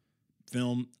center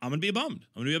film, I'm going to be bummed.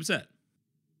 I'm going to be upset.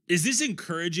 Is this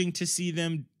encouraging to see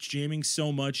them jamming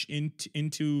so much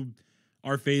into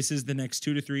our faces the next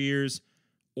 2 to 3 years,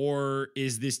 or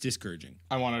is this discouraging?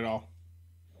 I want it all,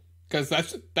 because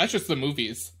that's just the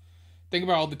movies. Think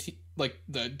about all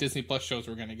the Disney Plus shows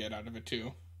we're gonna get out of it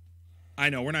too. I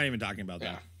know, we're not even talking about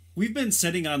that. We've been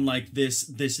sitting on like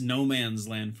this no man's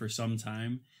land for some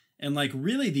time, And like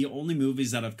really the only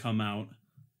movies that have come out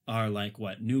are like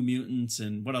what, New Mutants,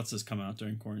 and what else has come out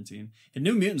during quarantine? And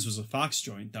New Mutants was a Fox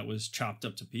joint that was chopped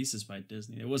up to pieces by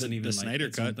Disney. It wasn't even the like Snyder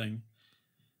its cut own thing.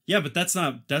 Yeah, but that's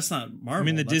not Marvel. I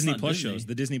mean, the That's Disney not Plus Disney. shows.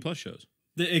 The Disney Plus shows.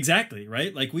 Exactly,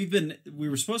 right? Like we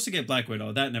were supposed to get Black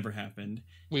Widow. That never happened.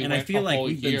 And I went feel a like whole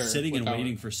we've been year sitting and without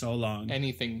waiting for so long.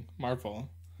 anything Marvel.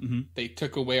 Mhm. They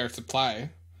took away our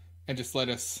supply and just let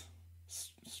us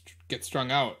get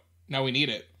strung out. Now we need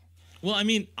it. Well, I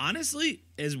mean, honestly,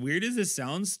 as weird as this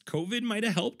sounds, COVID might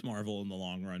have helped Marvel in the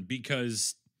long run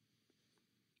because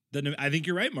I think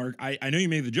you're right, Mark. I know you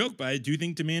made the joke, but I do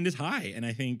think demand is high. And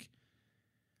I think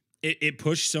it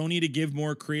pushed Sony to give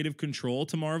more creative control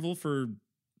to Marvel for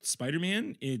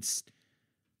Spider-Man.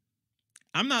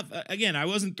 I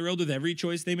wasn't thrilled with every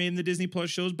choice they made in the Disney Plus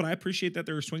shows, but I appreciate that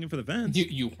they were swinging for the fence.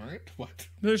 You weren't? What?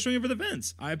 They're swinging for the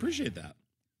fence. I appreciate that.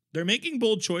 They're making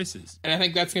bold choices. And I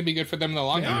think that's going to be good for them in the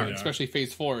long They run, are. especially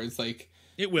Phase 4 is like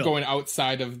It will. going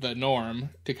outside of the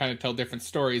norm to kind of tell different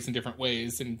stories in different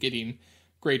ways and getting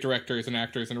great directors and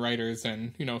actors and writers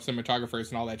and, cinematographers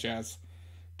and all that jazz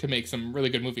to make some really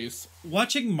good movies.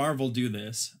 Watching Marvel do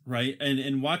this, right?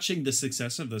 And watching the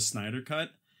success of the Snyder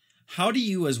Cut, how do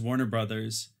you as Warner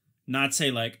Brothers not say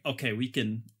like, okay, we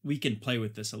can play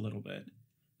with this a little bit,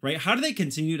 right? How do they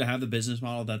continue to have the business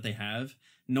model that they have,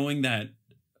 knowing that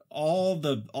all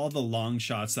the long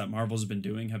shots that Marvel's been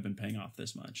doing have been paying off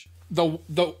this much? Though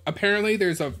apparently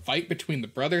there's a fight between the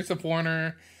brothers of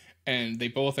Warner, and they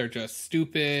both are just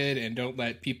stupid and don't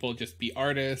let people just be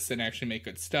artists and actually make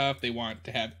good stuff. They want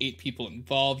to have 8 people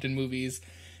involved in movies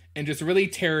and just really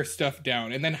tear stuff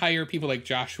down, and then hire people like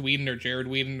Josh Whedon or Jared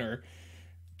Whedon or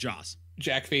Joss.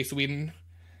 Jackface Whedon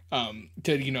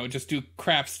to just do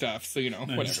crap stuff. So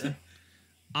whatever.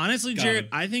 Honestly, Got Jared, it.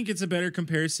 I think it's a better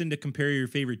comparison to compare your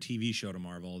favorite TV show to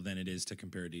Marvel than it is to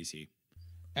compare DC.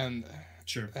 And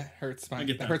Sure. that hurts I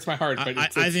get that. hurts my heart. But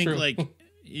it's I think true. like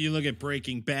you look at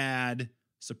Breaking Bad,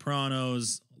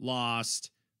 Sopranos,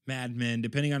 Lost, Mad Men,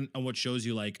 depending on what shows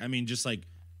you like. I mean, just like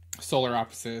Solar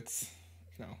Opposites.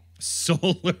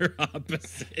 Solar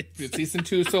Opposites, Season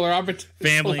 2 Solar Opposites.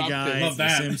 Family Solar Guy, Opposites. Love The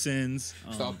that. Simpsons,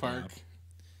 Oh, South Park. God.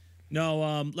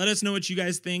 No, let us know what you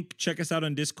guys think. Check us out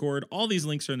on Discord. All these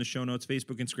links are in the show notes,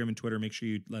 Facebook, Instagram, and Twitter. Make sure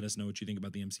you let us know what you think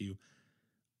about the MCU.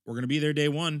 We're going to be there day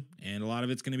one, and a lot of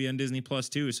it's going to be on Disney Plus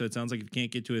too. So it sounds like if you can't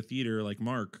get to a theater like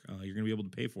Mark, you're going to be able to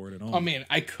pay for it at home. I mean,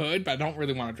 I could, but I don't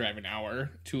really want to drive an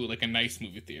hour to like a nice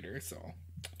movie theater. So,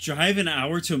 Drive an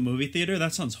hour to a movie theater?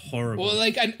 That sounds horrible. well,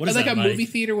 like What I is like that a like? movie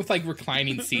theater with like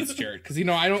reclining seats, Jared, because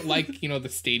I don't like the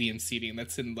stadium seating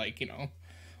that's in like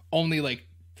only like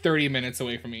 30 minutes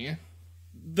away from me.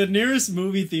 The nearest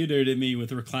movie theater to me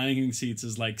with reclining seats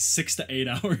is like 6 to 8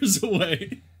 hours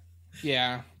away.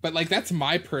 Yeah, but like that's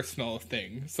my personal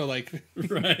thing. So like,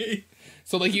 Right?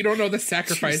 you don't know the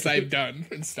sacrifice I've done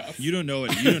and stuff. You don't know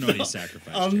it. You don't know what he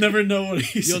sacrificed. I'll never know what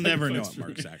he's You'll never know sacrificed what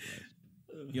Mark for me.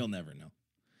 sacrificed. You'll never know.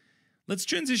 Let's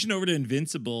transition over to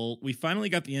Invincible. We finally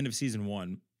got the end of season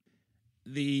 1.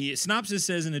 The synopsis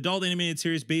says an adult animated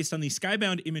series based on the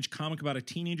Skybound Image comic about a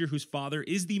teenager whose father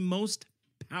is the most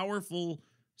powerful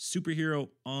superhero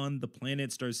on the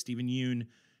planet. Stars Stephen Yeun,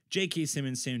 J.K.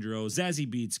 Simmons, Sandra Oh, Zazie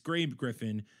Beetz, Gray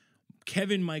Griffin,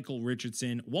 Kevin Michael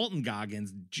Richardson, Walton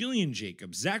Goggins, Jillian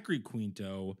Jacobs, Zachary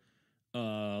Quinto,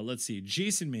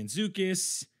 Jason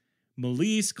Mantzoukas,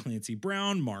 Melise, Clancy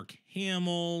Brown, Mark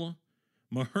Hamill,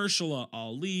 Mahershala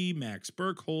Ali, Max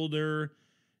Burkholder,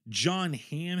 John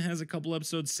Hamm has a couple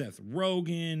episodes, Seth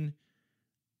Rogen.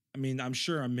 I mean, I'm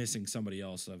sure I'm missing somebody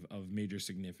else of major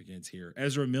significance here.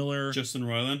 Ezra Miller. Justin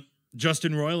Roiland?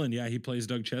 Justin Roiland, yeah, he plays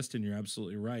Doug Cheston. You're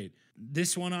absolutely right.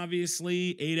 This one,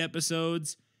 obviously, 8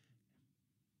 episodes.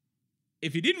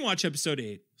 If you didn't watch episode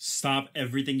 8, Stop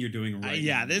everything you're doing right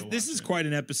yeah, now. this is quite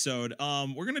an episode.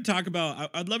 We're going to talk about,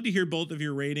 I'd love to hear both of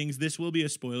your ratings. This will be a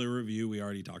spoiler review. We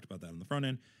already talked about that on the front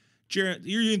end. Jared,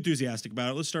 you're enthusiastic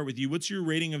about it. Let's start with you. What's your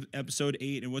rating of episode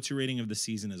 8 and what's your rating of the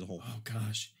season as a whole? Oh,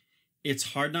 gosh. It's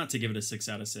hard not to give it a 6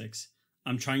 out of 6.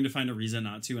 I'm trying to find a reason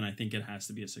not to, and I think it has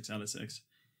to be a 6 out of 6.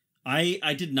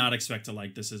 I did not expect to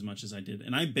like this as much as I did,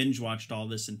 and I binge watched all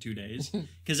this in 2 days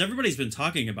because everybody's been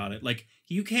talking about it. Like,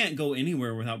 you can't go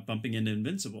anywhere without bumping into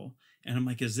Invincible, and I'm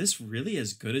like, is this really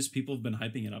as good as people have been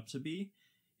hyping it up to be?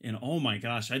 And oh my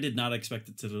gosh, I did not expect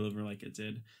it to deliver like it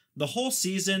did. The whole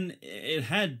season, it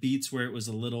had beats where it was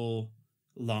a little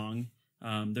long.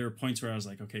 There were points where I was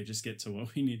like, okay, just get to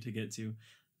what we need to get to.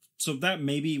 So that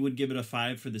maybe would give it a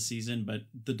 5 for the season, but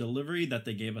the delivery that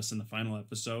they gave us in the final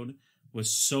episode was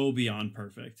so beyond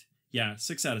perfect. Yeah,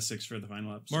 6 out of 6 for the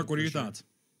final episode. Mark, what are for your sure. thoughts?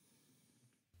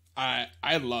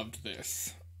 I loved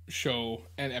this show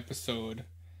and episode.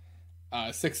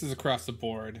 Sixes across the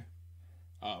board.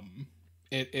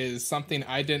 It is something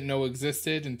I didn't know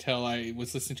existed until I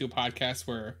was listening to a podcast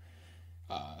where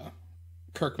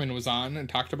Kirkman was on and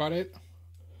talked about it.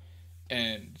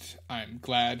 And I'm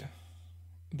glad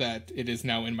that it is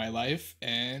now in my life.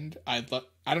 And I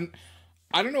don't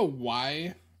know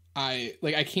why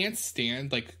I can't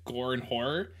stand like gore and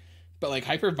horror, but like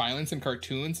hyper violence in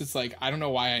cartoons, it's like I don't know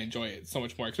why I enjoy it so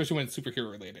much more, especially when it's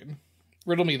superhero related.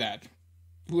 Riddle me that.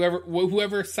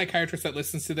 Whoever psychiatrist that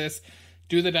listens to this,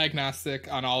 do the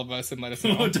diagnostic on all of us and let us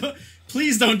know.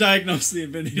 Please don't diagnose the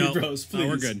Infinity Bros. Please. No,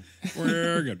 we're good.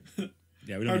 We're good.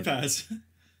 Yeah, we don't Hard pass.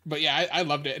 But yeah, I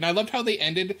loved it, and I loved how they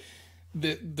ended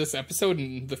this episode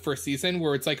in the first season,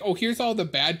 where it's like, oh, here's all the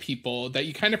bad people that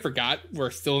you kind of forgot were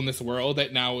still in this world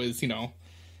that now is,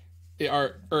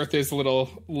 our Earth is a little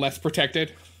less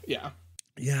protected. Yeah.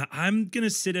 Yeah, I'm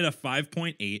gonna sit at a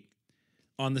 5.8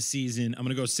 on the season. I'm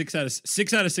gonna go 6 out of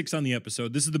 6 on the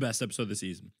episode. This is the best episode of the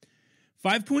season.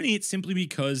 5.8 simply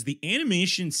because the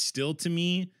animation still to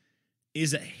me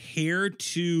is a hair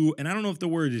too, and I don't know if the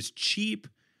word is cheap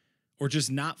or just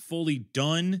not fully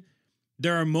done.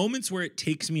 There are moments where it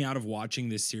takes me out of watching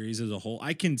this series as a whole.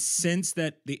 I can sense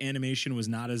that the animation was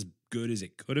not as good as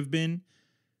it could have been.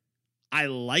 I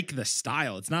like the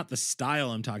style. It's not the style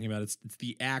I'm talking about. It's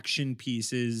the action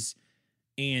pieces.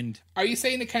 And are you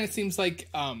saying it kind of seems like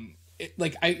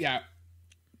like the action?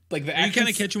 Are you kind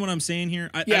of catching what I'm saying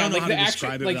here? I don't know how to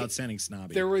describe it without sounding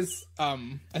snobby. There was I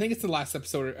think it's the last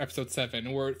episode, episode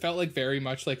 7, where it felt like very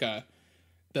much like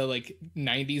the like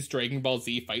 90s Dragon Ball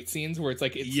Z fight scenes where it's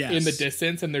like it's in the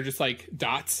distance and they're just like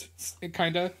dots,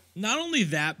 kind of. Not only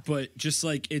that, but just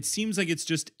like it seems like it's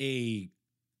just a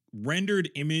rendered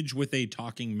image with a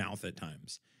talking mouth at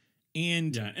times.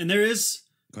 And go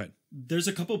ahead. There's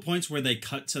a couple points where they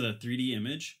cut to the 3D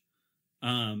image.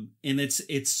 And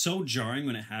it's so jarring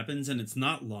when it happens, and it's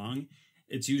not long.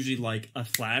 It's usually like a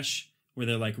flash where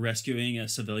they're like rescuing a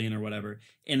civilian or whatever.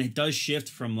 And it does shift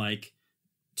from like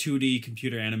 2D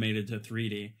computer animated to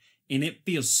 3D, and it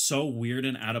feels so weird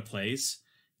and out of place.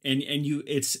 And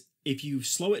if you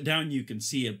slow it down, you can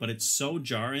see it, but it's so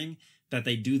jarring that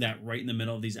they do that right in the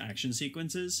middle of these action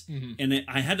sequences. Mm-hmm. And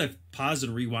I had to pause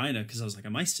and rewind it because I was like,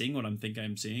 am I seeing what I'm thinking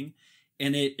I'm seeing?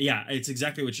 And it's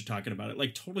exactly what you're talking about. It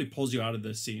like totally pulls you out of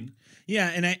this scene.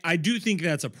 Yeah, and I do think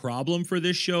that's a problem for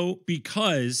this show,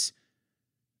 because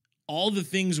all the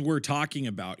things we're talking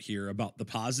about here about the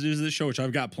positives of the show, which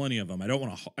I've got plenty of them. I don't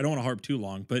want to harp too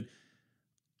long, but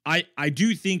I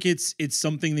do think it's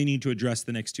something they need to address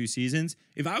the next 2 seasons.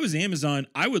 If I was Amazon,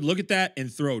 I would look at that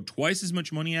and throw twice as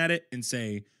much money at it and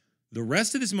say the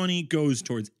rest of this money goes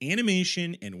towards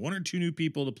animation and 1 or 2 new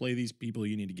people to play these people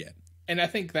you need to get. And I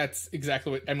think that's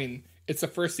exactly what I mean. It's the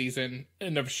first season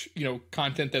and of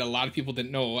content that a lot of people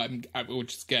didn't know. I would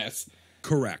just guess.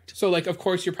 Correct. So like, of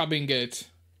course, you're probably gonna get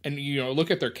and look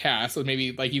at their cast. So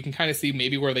maybe like you can kind of see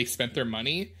maybe where they spent their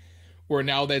money. Where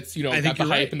now that's got the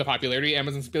hype and the popularity,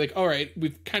 Amazon's be like, all right,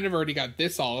 we've kind of already got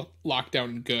this all locked down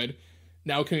and good.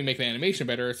 Now can we make the animation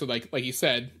better? So like you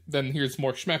said, then here's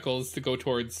more schmeckles to go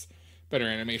towards better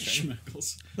animation.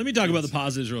 Schmeckles. Let me talk about the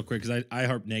positives real quick, because I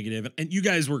harp negative, and you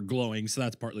guys were glowing, so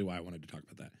that's partly why I wanted to talk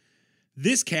about that.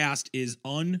 This cast is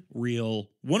unreal.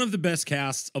 One of the best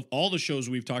casts of all the shows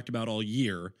we've talked about all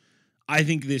year. I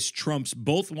think this trumps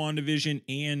both WandaVision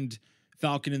and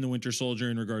Falcon and the Winter Soldier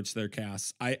in regards to their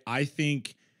casts. I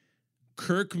think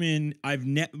Kirkman,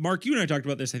 Mark, you and I talked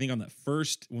about this, I think, on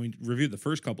when we reviewed the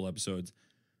first couple episodes.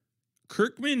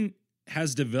 Kirkman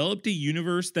has developed a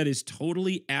universe that is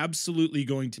totally, absolutely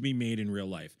going to be made in real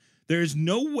life. There's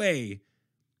no way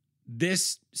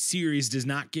this series does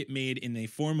not get made in the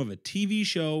form of a TV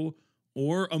show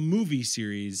or a movie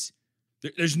series.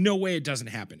 There's no way it doesn't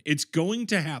happen. It's going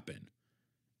to happen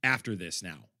after this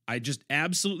now. I just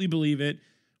absolutely believe it.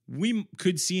 We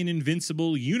could see an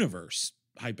Invincible universe,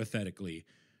 hypothetically,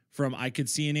 I could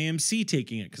see an AMC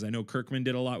taking it, because I know Kirkman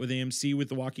did a lot with AMC with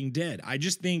The Walking Dead. I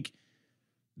just think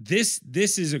this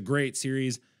is a great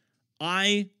series.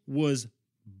 I was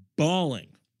bawling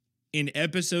in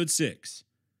episode 6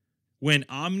 when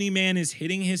Omni-Man is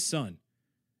hitting his son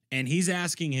and he's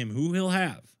asking him who he'll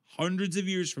have hundreds of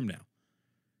years from now.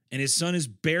 And his son is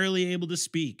barely able to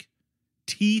speak.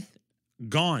 Teeth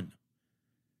gone.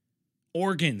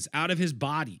 Organs out of his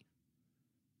body.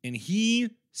 And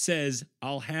he says,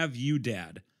 I'll have you,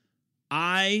 Dad.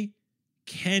 I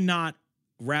cannot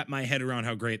wrap my head around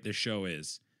how great this show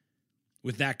is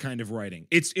with that kind of writing.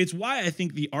 It's why I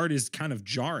think the art is kind of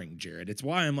jarring, Jared. It's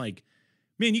why I'm like,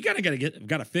 man, you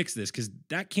gotta fix this, because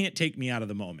that can't take me out of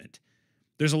the moment.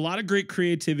 There's a lot of great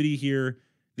creativity here.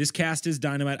 This cast is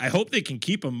dynamite. I hope they can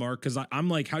keep them, Mark, because I'm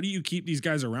like, how do you keep these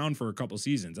guys around for a couple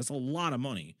seasons? That's a lot of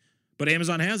money. But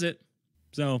Amazon has it.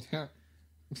 So Yeah.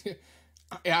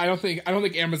 I don't think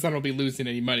Amazon will be losing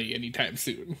any money anytime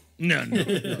soon. no.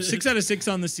 6 out of 6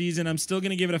 on the season. I'm still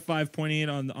gonna give it a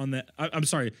 5.8 on the. I'm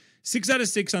sorry, 6 out of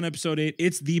 6 on episode 8.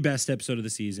 It's the best episode of the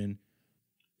season.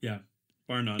 Yeah,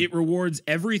 bar none. It rewards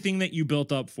everything that you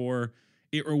built up for.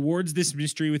 It rewards this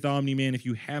mystery with Omni-Man if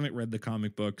you haven't read the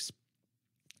comic books.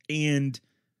 And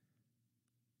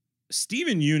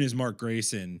Stephen Yeun is Mark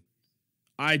Grayson.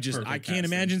 I can't casting.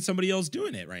 imagine somebody else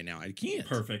doing it right now. I can't.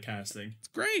 Perfect casting. It's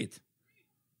great.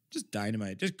 Just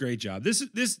dynamite. Just great job. This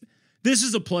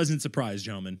is a pleasant surprise,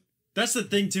 gentlemen. That's the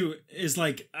thing too, is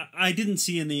like I didn't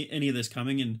see any of this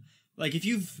coming, and like if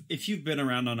you've been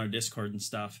around on our Discord and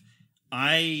stuff,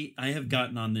 I have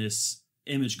gotten on this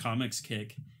Image Comics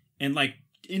kick and like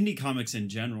indie comics in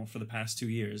general for the past 2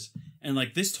 years, and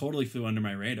like this totally flew under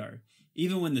my radar.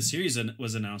 Even when the series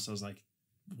was announced, I was like,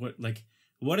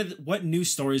 what new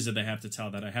stories did they have to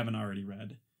tell that I haven't already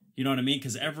read? You know what I mean?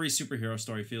 Because every superhero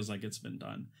story feels like it's been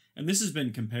done. And this has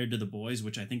been compared to The Boys,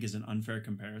 which I think is an unfair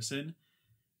comparison.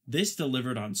 This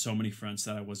delivered on so many fronts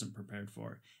that I wasn't prepared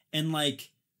for. And like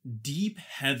deep,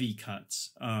 heavy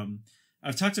cuts.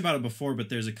 I've talked about it before, but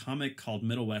there's a comic called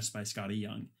Middle West by Scotty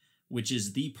Young, which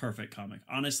is the perfect comic.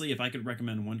 Honestly, if I could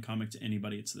recommend one comic to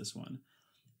anybody, it's this one.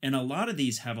 And a lot of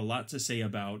these have a lot to say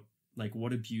about like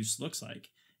what abuse looks like.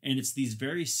 And it's these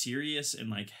very serious and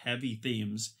like heavy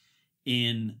themes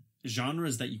in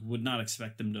genres that you would not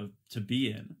expect them to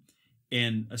be in.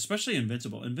 And especially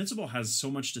Invincible. Invincible has so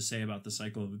much to say about the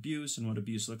cycle of abuse and what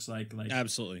abuse looks like. Like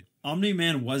Absolutely.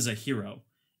 Omni-Man was a hero.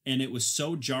 And it was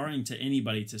so jarring to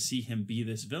anybody to see him be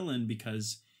this villain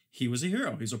because he was a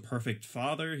hero. He was a perfect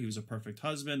father. He was a perfect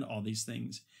husband, all these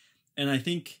things. And I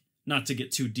think, not to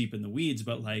get too deep in the weeds,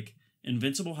 but like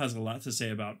Invincible has a lot to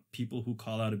say about people who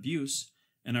call out abuse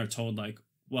and are told like,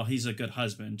 well, he's a good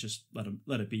husband, just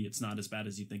let it be. It's not as bad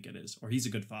as you think it is. Or he's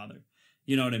a good father.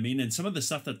 You know what I mean? And some of the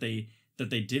stuff that they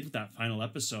did with that final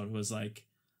episode was like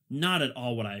not at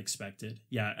all what I expected.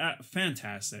 Yeah,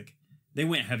 fantastic. They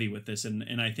went heavy with this,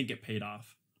 and I think it paid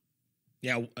off.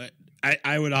 Yeah,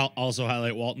 I would also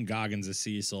highlight Walton Goggins as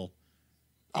Cecil.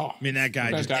 Oh, I mean, that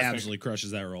guy fantastic. just absolutely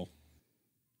crushes that role.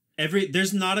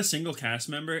 There's not a single cast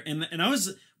member, and I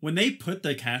was, when they put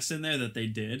the cast in there that they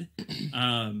did,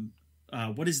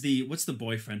 what's the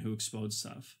boyfriend who explodes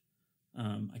stuff?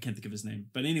 I can't think of his name,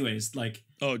 but anyways, like,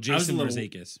 Jason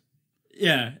Marzeikis.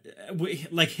 Yeah,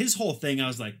 like his whole thing, I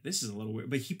was like, this is a little weird,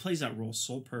 but he plays that role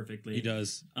so perfectly. He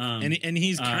does, and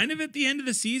he's kind of at the end of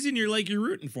the season. You're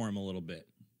rooting for him a little bit.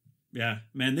 Yeah,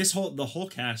 man, the whole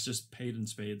cast just paid in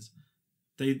spades.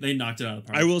 They knocked it out of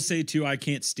the park. I will say too, I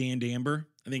can't stand Amber.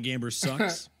 I think Amber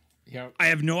sucks. Yep. I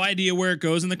have no idea where it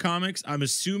goes in the comics.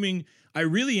 I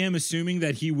really am assuming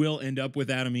that he will end up with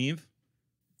Adam Eve.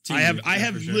 I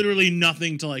have sure. literally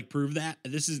nothing to like prove that.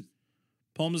 This is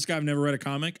Palm Sky. I've never read a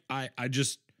comic. I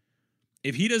just,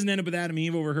 if he doesn't end up with Adam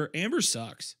Eve over her, Amber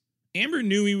sucks. Amber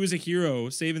knew he was a hero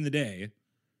saving the day.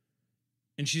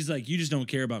 And she's like, you just don't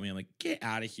care about me. I'm like, get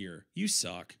out of here. You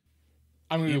suck.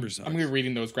 I'm gonna be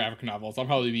reading those graphic novels. I'll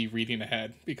probably be reading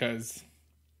ahead because.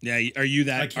 Yeah, are you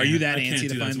that antsy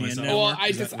to find the end now?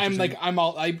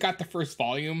 Well, I've got the first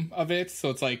volume of it, so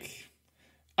it's like,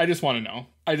 I just want to know.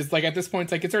 I just like at this point,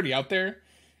 it's like it's already out there,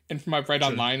 and from what I've read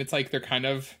online, it's like they're kind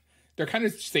of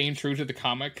staying true to the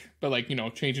comic, but like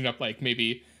changing up like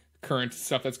maybe current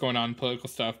stuff that's going on, political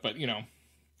stuff, but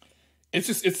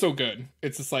it's so good.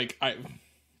 It's just like I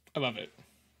love it.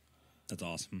 That's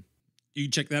awesome. You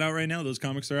can check that out right now. Those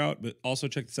comics are out, but also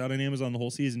check this out on Amazon. The whole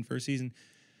season, first season.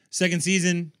 Second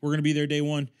season, we're going to be there day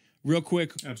one. Real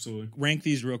quick. Absolutely. Rank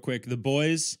these real quick. The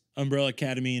Boys, Umbrella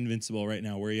Academy, Invincible right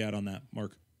now. Where are you at on that,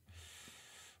 Mark?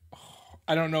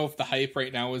 I don't know if the hype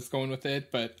right now is going with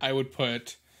it, but I would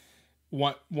put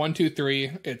 1, 2,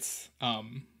 3. It's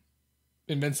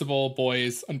Invincible,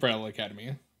 Boys, Umbrella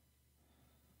Academy.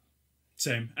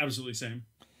 Same. Absolutely same.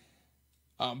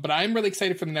 But I'm really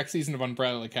excited for the next season of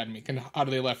Umbrella Academy. How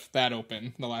do they left that open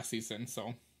in the last season?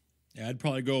 So. Yeah, I'd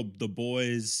probably go The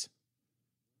Boys,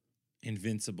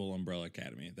 Invincible, Umbrella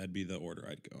Academy. That'd be the order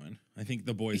I'd go in. I think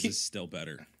The Boys is still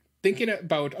better. Thinking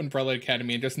about Umbrella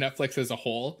Academy and just Netflix as a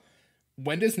whole,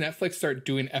 when does Netflix start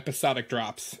doing episodic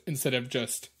drops instead of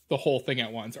just the whole thing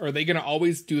at once? Or are they going to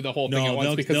always do the whole thing at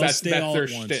once because that's their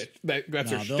shtick? That's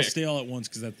their shtick. They'll stay all at once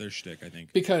because that's their shtick, I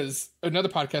think. Because another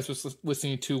podcast I was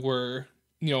listening to where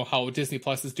how Disney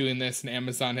Plus is doing this and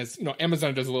Amazon has,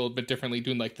 Amazon does a little bit differently,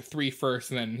 doing like the 3 first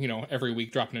and then, every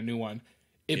week dropping a new one.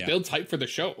 It builds hype for the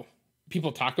show.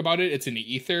 People talk about it. It's in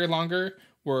the ether longer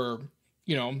where,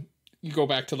 you know, you go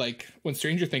back to like when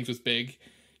Stranger Things was big,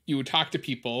 you would talk to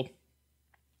people,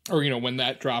 or, you know, when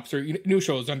that drops, or new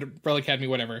shows under Umbrella Academy,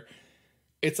 whatever.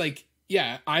 It's like,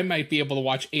 yeah, I might be able to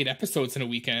watch 8 episodes in a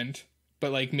weekend,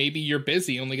 but like maybe you're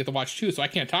busy, only get to watch 2, so I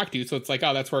can't talk to you. So it's like,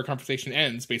 oh, that's where our conversation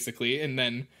ends, basically. And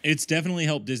then it's definitely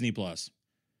helped Disney Plus.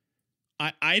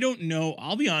 I don't know.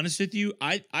 I'll be honest with you.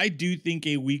 I do think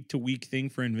a week to week thing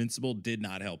for Invincible did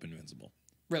not help Invincible.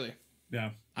 really,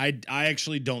 Yeah. I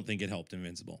actually don't think it helped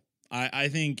Invincible. I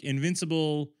think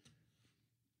Invincible,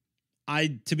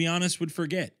 to be honest, would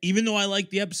forget. Even though I like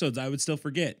the episodes, I would still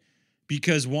forget.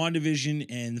 Because WandaVision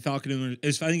and the Falcon and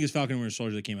I think it was Falcon and Winter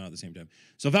Soldier that came out at the same time.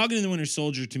 So Falcon and the Winter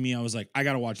Soldier, to me, I was like, I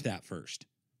got to watch that first.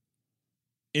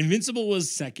 Invincible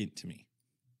was second to me.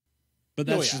 But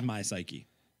that's just my psyche.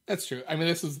 that's true. I mean,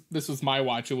 this was my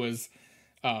watch. It was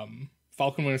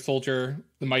Falcon, Winter Soldier,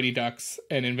 The Mighty Ducks,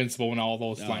 and Invincible when all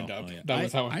those lined up. Yeah. That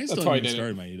was how I that's still how I haven't did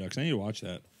started it. Mighty Ducks. I need to watch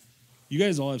that. You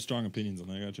guys all have strong opinions on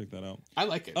that. I gotta check that out. I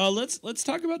like it. Let's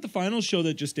talk about the final show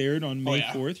that just aired on May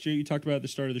 4th. Jay, you talked about at the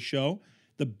start of the show.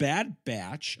 The Bad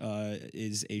Batch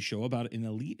is a show about an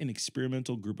elite and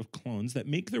experimental group of clones that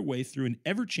make their way through an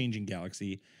ever-changing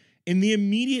galaxy in the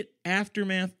immediate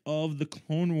aftermath of the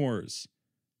Clone Wars.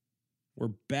 We're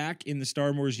back in the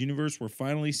Star Wars universe. We're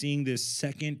finally seeing this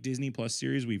second Disney Plus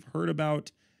series we've heard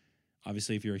about.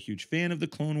 Obviously, if you're a huge fan of the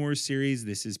Clone Wars series,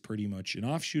 this is pretty much an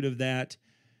offshoot of that.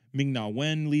 Ming-Na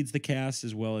Wen leads the cast,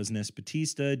 as well as Ness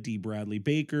Batista, Dee Bradley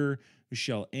Baker,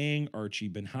 Michelle Ang, Archie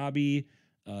Benhabi,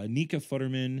 Nika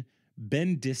Futterman,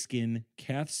 Ben Diskin,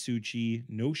 Kath Suchi,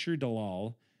 Nosher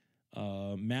Dalal,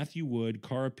 Matthew Wood,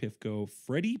 Cara Pifko,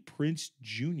 Freddie Prinze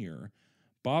Jr.,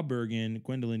 Bob Bergen,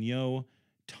 Gwendolyn Yo,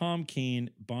 Tom Kane,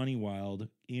 Bonnie Wild,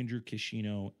 Andrew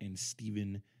Kishino, and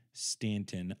Steven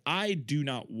Stanton. I do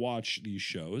not watch these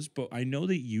shows, but I know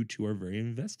that you two are very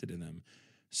invested in them.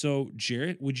 So,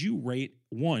 Jarrett, would you rate,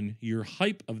 1, your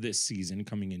hype of this season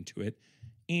coming into it,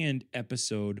 and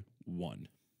episode 1?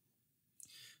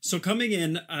 So coming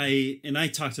in, I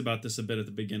talked about this a bit at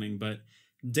the beginning, but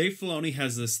Dave Filoni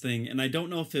has this thing, and I don't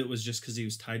know if it was just because he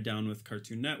was tied down with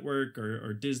Cartoon Network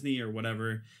or Disney or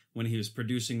whatever when he was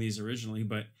producing these originally,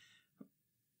 but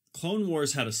Clone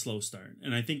Wars had a slow start,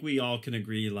 and I think we all can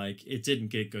agree, like, it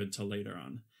didn't get good till later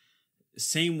on.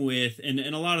 Same with, and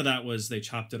a lot of that was they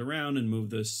chopped it around and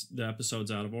moved the episodes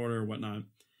out of order or whatnot.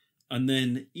 And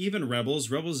then even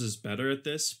Rebels is better at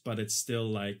this, but it's still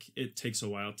like, it takes a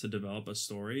while to develop a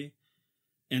story.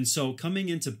 And so coming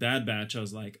into Bad Batch, I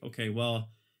was like, okay, well,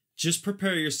 just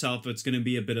prepare yourself. It's going to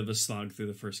be a bit of a slog through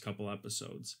the first couple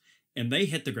episodes. And they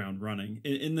hit the ground running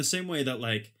in the same way that,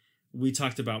 like, we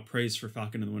talked about praise for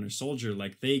Falcon and the Winter Soldier.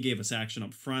 Like, they gave us action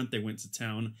up front. They went to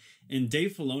town. And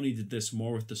Dave Filoni did this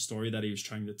more with the story that he was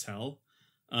trying to tell.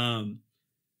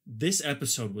 This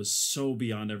episode was so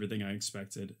beyond everything I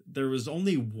expected. There was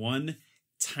only one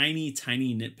tiny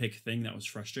nitpick thing that was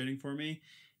frustrating for me.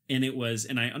 And it was,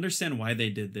 and I understand why they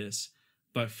did this,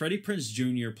 but Freddie Prinze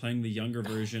Jr. playing the younger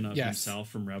version of himself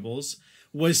from Rebels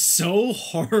was so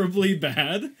horribly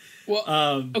bad.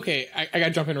 Well, okay, I got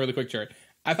to jump in really quick, Jared.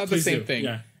 I thought the same thing.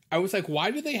 Yeah. I was like,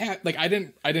 why do they have, like, I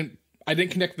didn't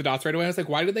connect the dots right away. I was like,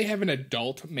 why do they have an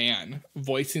adult man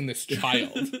voicing this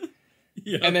child?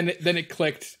 Yeah. And then it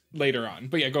clicked later on.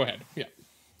 But yeah, go ahead. Yeah.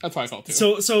 That's how I felt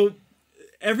too. So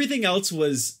everything else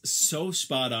was so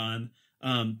spot on.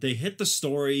 They hit the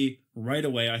story right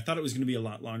away. I thought it was going to be a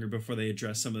lot longer before they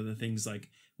addressed some of the things like,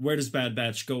 where does Bad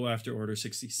Batch go after Order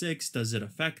 66? Does it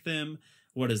affect them?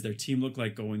 What does their team look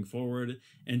like going forward?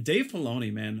 And Dave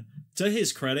Filoni, man, to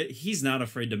his credit, he's not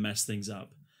afraid to mess things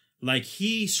up. Like,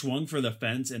 he swung for the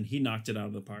fence and he knocked it out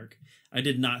of the park. I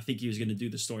did not think he was going to do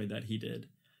the story that he did.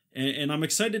 And I'm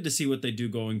excited to see what they do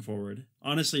going forward.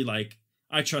 Honestly, like,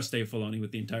 I trust Dave Filoni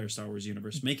with the entire Star Wars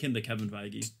universe. Make him the Kevin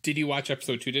Feige. Did you watch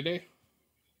episode 2 today?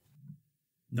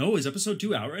 No, is episode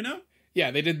 2 out right now?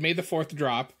 Yeah, they did May the 4th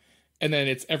drop, and then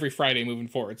it's every Friday moving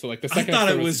forward. So like the I second thought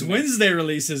it episode was Wednesday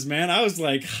releases, man. I was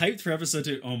like hyped for episode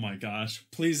 2. Oh my gosh.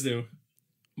 Please do.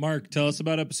 Mark, tell us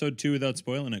about episode 2 without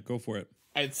spoiling it. Go for it.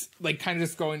 It's like kind of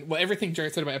just going, well, everything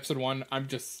Jared said about episode 1,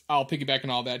 I'll piggyback on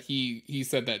all that. He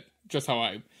said that just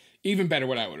how even better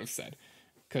what I would have said,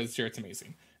 because Jared's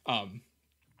amazing.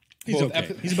 He's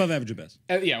okay. He's above average at best.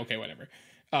 Yeah, okay, whatever.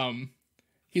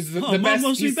 He's the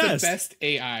best. He's the best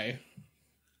AI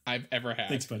I've ever had.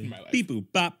 Thanks, buddy. In my life. Beep boop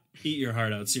bop. Eat your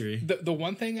heart out, Siri. The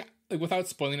one thing, like, without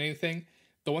spoiling anything,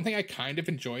 the one thing I kind of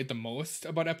enjoyed the most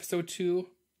about episode 2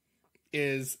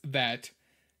 is that,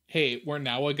 hey, we're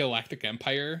now a galactic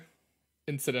empire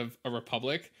instead of a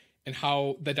republic, and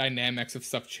how the dynamics of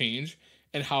stuff change,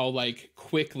 and how, like,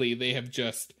 quickly they have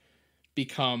just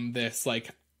become this, like,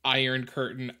 Iron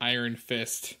Curtain, Iron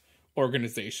Fist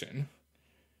organization.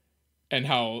 And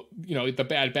how, the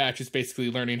Bad Batch is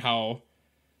basically learning how,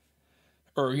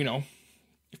 or,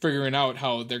 figuring out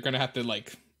how they're going to have to,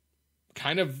 like,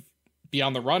 kind of be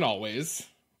on the run always,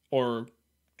 or,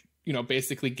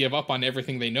 basically give up on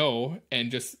everything they know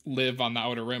and just live on the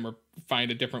Outer Rim or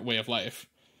find a different way of life.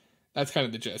 That's kind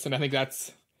of the gist. And I think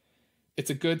it's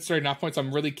a good starting off point. So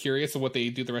I'm really curious of what they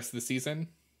do the rest of the season.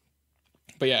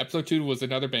 But yeah, episode 2 was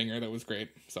another banger that was great.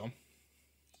 So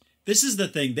this is the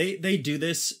thing. They do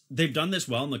this. They've done this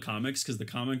well in the comics, because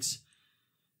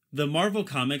the Marvel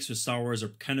comics with Star Wars are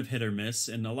kind of hit or miss.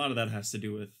 And a lot of that has to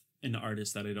do with an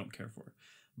artist that I don't care for.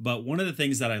 But one of the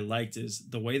things that I liked is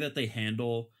the way that they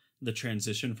handle the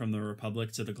transition from the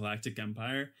Republic to the Galactic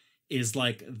Empire is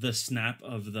like the snap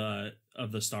of the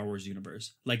Star Wars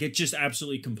universe. Like, it just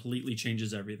absolutely completely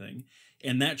changes everything.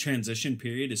 And that transition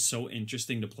period is so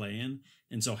interesting to play in.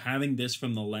 And so having this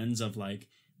from the lens of like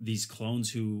these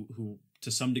clones who to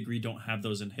some degree don't have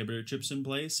those inhibitor chips in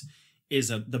place is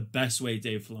the best way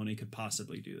Dave Filoni could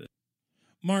possibly do this.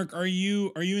 Mark, are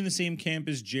you in the same camp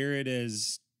as Jared,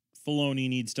 as Filoni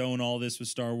needs to own all this with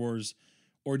Star Wars?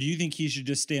 Or do you think he should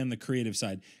just stay on the creative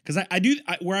side? Because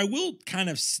where I will kind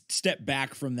of step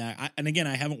back from that. And again,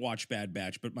 I haven't watched Bad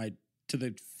Batch, but to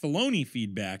the Filoni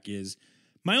feedback is,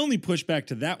 my only pushback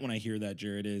to that when I hear that,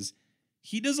 Jared, is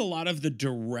he does a lot of the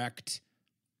direct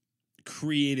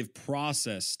creative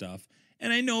process stuff.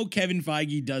 And I know Kevin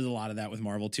Feige does a lot of that with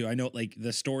Marvel too. I know, like,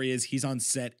 the story is he's on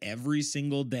set every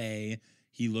single day.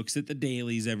 He looks at the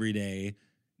dailies every day.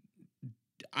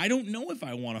 I don't know if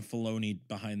I want a Filoni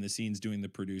behind the scenes doing the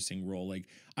producing role. Like,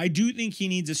 I do think he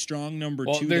needs a strong number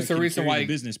two. There's a reason why the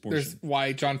business portion. There's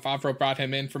why Jon Favreau brought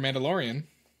him in for Mandalorian.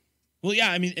 Well,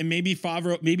 yeah, I mean, and maybe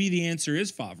the answer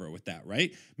is Favreau with that,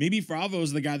 right? Maybe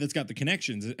Favreau's the guy that's got the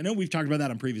connections. I know we've talked about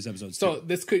that on previous episodes. So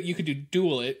too. you could do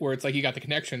dual it, where it's like you got the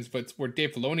connections, but where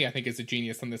Dave Filoni, I think, is a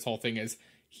genius on this whole thing is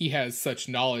he has such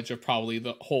knowledge of probably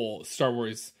the whole Star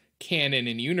Wars canon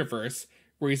and universe,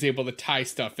 where he's able to tie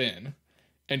stuff in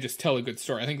and just tell a good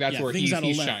story. I think that's where things out of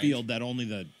left shined. field that only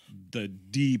the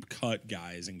deep cut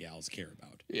guys and gals care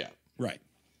about. Yeah, right.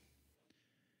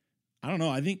 I don't know.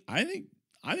 I think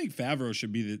Favreau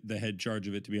should be the head charge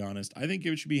of it, to be honest. I think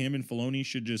it should be him, and Filoni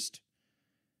should just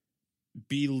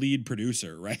be lead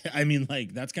producer, right? I mean,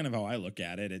 like, that's kind of how I look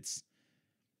at it.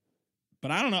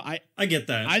 But I don't know. I get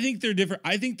that. I think they're different.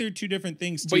 I think they're two different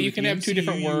things too. But you can have two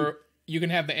different you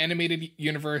can have the animated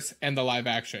universe and the live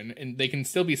action, and they can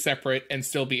still be separate and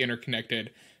still be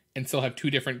interconnected and still have two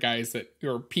different guys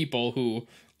or people who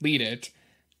lead it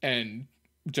and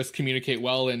just communicate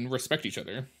well and respect each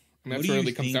other. And that's what it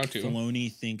really comes down to.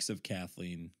 Filoni thinks of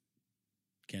Kathleen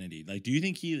Kennedy. Like, do you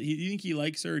think he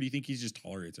likes her, or do you think he just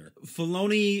tolerates her?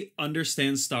 Filoni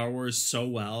understands Star Wars so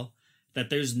well that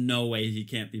there's no way he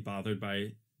can't be bothered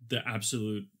by the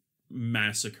absolute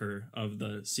massacre of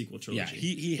the sequel trilogy. Yeah,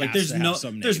 he like, has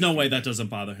there's no way that doesn't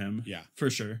bother him. Yeah, for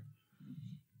sure.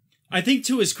 I think,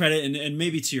 to his credit, and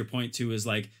maybe to your point too, is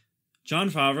like Jon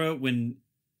Favreau,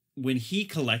 when he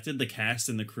collected the cast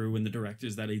and the crew and the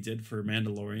directors that he did for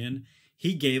Mandalorian,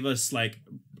 he gave us like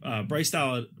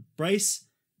Bryce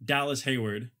Dallas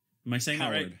Hayward. Am I saying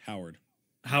that right?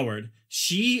 Howard.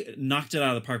 She knocked it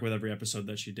out of the park with every episode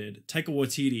that she did. Taika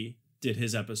Waititi did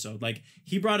his episode. Like,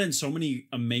 he brought in so many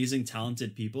amazing,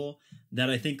 talented people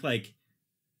that I think, like,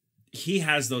 he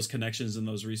has those connections and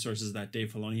those resources that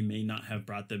Dave Filoni may not have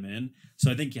brought them in.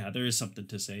 So I think, yeah, there is something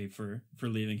to say for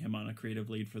leaving him on a creative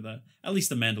lead for at least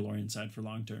the Mandalorian side for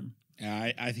long term.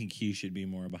 Yeah, I think he should be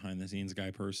more a behind the scenes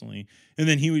guy personally. And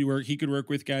then he could work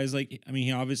with guys like, I mean,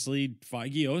 he obviously,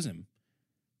 Feige owes him.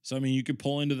 So, I mean, you could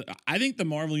pull into I think the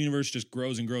Marvel universe just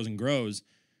grows and grows and grows.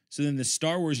 So then the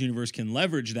Star Wars universe can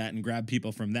leverage that and grab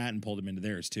people from that and pull them into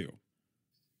theirs too.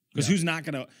 Because who's not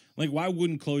going to, like, why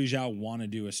wouldn't Chloe Zhao want to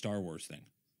do a Star Wars thing?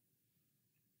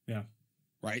 Yeah.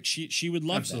 Right? She would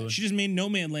love Absolutely. that. She just made No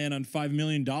Man Land on $5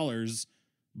 million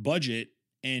budget,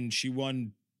 and she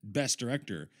won Best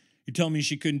Director. You tell me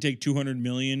she couldn't take $200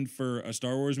 million for a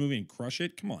Star Wars movie and crush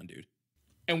it? Come on, dude.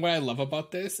 And what I love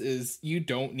about this is you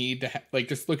don't need to like,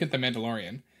 just look at The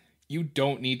Mandalorian. You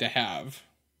don't need to have,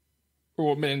 or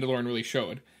what Mandalorian really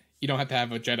showed, you don't have to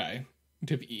have a Jedi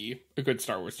to be a good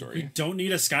Star Wars story. You don't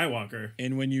need a Skywalker.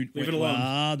 And when you leave it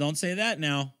alone, don't say that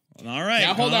now. All right,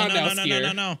 now hold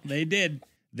on. No. They did.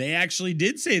 They actually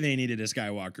did say they needed a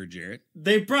Skywalker, Jarrett.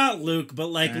 They brought Luke, but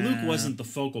like Luke wasn't the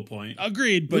focal point.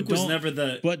 Agreed, but Luke was never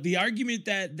the. But the argument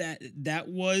that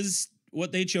was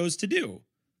what they chose to do.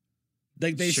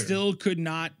 Like, they still could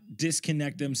not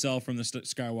disconnect themselves from the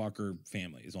Skywalker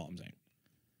family, is all I'm saying.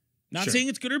 Not Sure. saying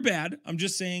it's good or bad. I'm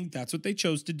just saying that's what they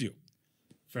chose to do.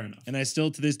 Fair enough. And I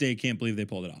still, to this day, can't believe they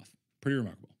pulled it off. Pretty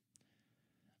remarkable.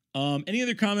 Any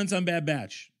other comments on Bad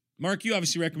Batch? Mark, you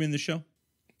obviously recommend the show.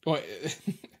 Well, I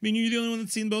mean, you're the only one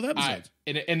that's seen both episodes.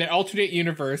 in the alternate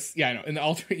universe, yeah, I know. In the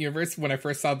alternate universe, when I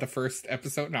first saw the first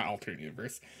episode, not alternate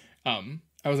universe, I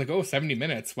was like, oh, 70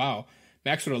 minutes. Wow.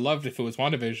 Max would have loved if it was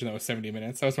WandaVision that was 70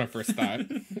 minutes. That was my first thought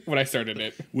when I started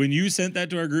it. When you sent that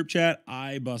to our group chat,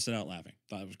 I busted out laughing.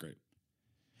 Thought it was great.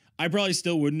 I probably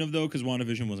still wouldn't have, though, because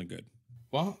WandaVision wasn't good.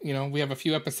 Well, we have a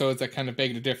few episodes that kind of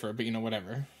beg to differ, but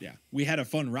whatever. Yeah. We had a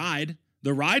fun ride.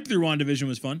 The ride through WandaVision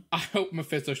was fun. I hope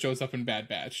Mephisto shows up in Bad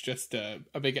Batch. Just a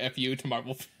big FU to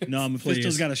Marvel fans. No, Mephisto's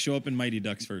Please. got to show up in Mighty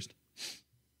Ducks first.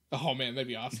 Oh, man, that'd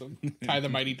be awesome. Tie the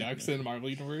Mighty Ducks in the Marvel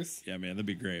Universe. Yeah, man, that'd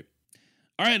be great.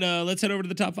 All right, let's head over to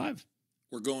the top 5.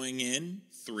 We're going in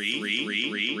 3, 2.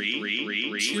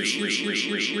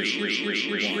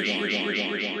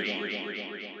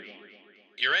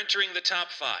 You're entering the top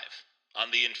 5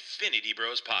 on the Infinity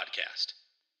Bros podcast.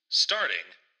 Starting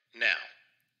now.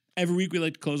 Every week we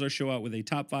like to close our show out with a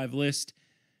top 5 list,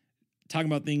 talking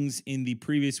about things in the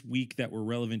previous week that were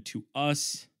relevant to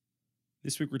us.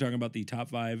 This week we're talking about the top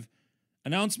 5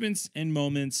 announcements and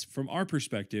moments from our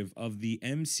perspective of the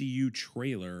MCU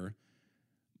trailer.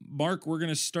 Mark, we're going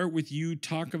to start with you.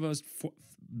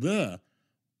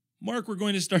 Mark, we're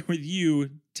going to start with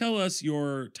you. Tell us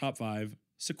your top 5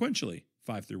 sequentially,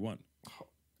 5 through 1.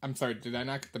 I'm sorry, did I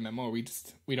not get the memo? Or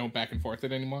we don't back and forth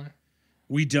it anymore?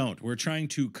 We don't. We're trying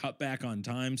to cut back on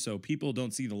time so people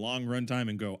don't see the long run time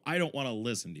and go, I don't want to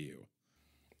listen to you.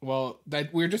 Well,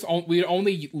 we'd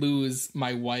only lose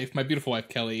my beautiful wife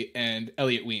Kelly, and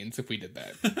Elliot Weens if we did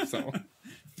that. So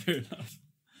Fair enough.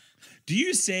 Do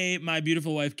you say my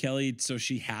beautiful wife Kelly so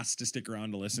she has to stick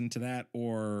around to listen to that,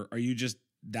 or are you just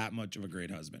that much of a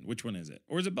great husband? Which one is it?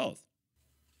 Or is it both?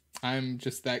 I'm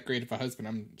just that great of a husband.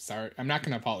 I'm sorry. I'm not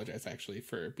going to apologize actually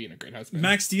for being a great husband.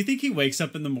 Max, do you think he wakes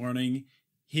up in the morning,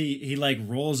 he like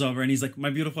rolls over and he's like, my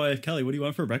beautiful wife Kelly, what do you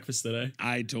want for breakfast today?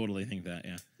 I totally think that,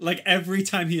 yeah. Like every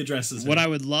time he addresses What her. I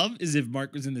would love is if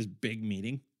Mark was in this big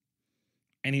meeting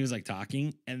and he was like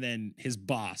talking, and then his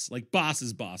boss, like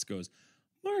boss's boss, goes,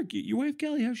 Mark, your wife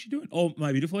Kelly, how's she doing? Oh,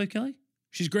 my beautiful wife Kelly?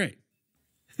 She's great.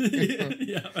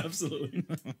 Yeah, absolutely.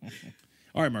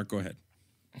 All right, Mark, go ahead.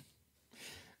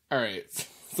 All right.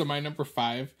 So my number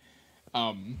 5,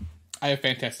 I have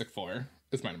Fantastic Four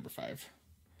is my number 5.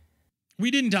 We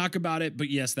didn't talk about it, but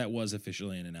yes, that was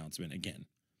officially an announcement again.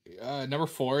 Number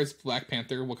 4 is Black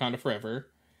Panther, Wakanda Forever.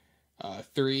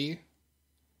 3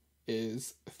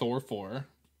 is Thor 4.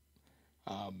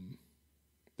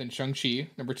 Then Shang-Chi,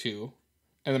 number 2.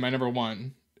 And then my number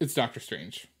 1 is Doctor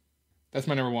Strange. That's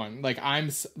my number 1. I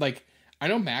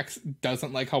know Max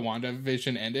doesn't like how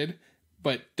WandaVision ended,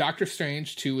 but Doctor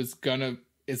Strange 2 is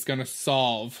gonna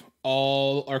solve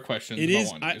all our questions. It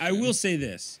is. WandaVision. I will say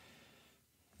this.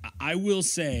 I will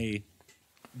say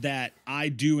that I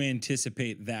do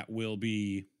anticipate that will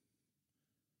be.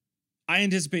 I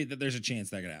anticipate that there's a chance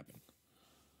that could happen.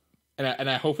 And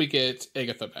I hope we get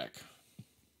Agatha back.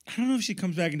 I don't know if she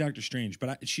comes back in Doctor Strange,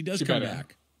 but she does come better.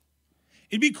 back.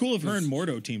 It'd be cool if her and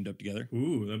Mordo teamed up together.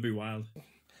 Ooh, that'd be wild.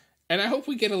 And I hope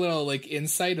we get a little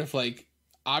insight of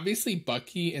obviously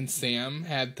Bucky and Sam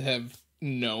had to have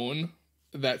known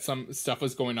that some stuff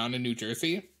was going on in New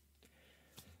Jersey.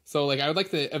 So I would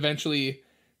like to eventually,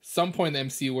 some point in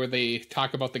the MCU where they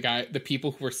talk about the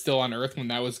people who were still on Earth when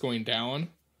that was going down,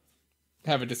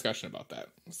 have a discussion about that.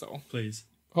 So Please.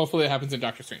 hopefully that happens in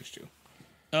Doctor Strange too.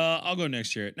 I'll go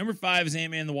next year. Number 5 is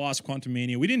Ant-Man and the Wasp: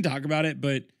 Quantumania. We didn't talk about it,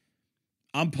 but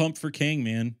I'm pumped for Kang,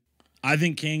 man. I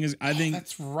think Kang is.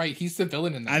 That's right. He's the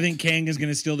villain in that. I think Kang is going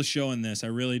to steal the show in this. I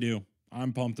really do.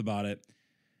 I'm pumped about it.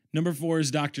 Number 4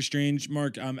 is Doctor Strange.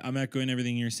 Mark, I'm echoing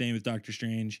everything you're saying with Doctor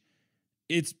Strange.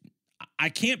 I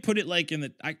can't put it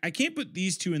I can't put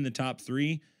these two in the top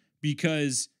 3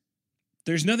 because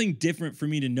there's nothing different for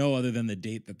me to know other than the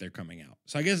date that they're coming out.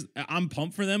 So I guess I'm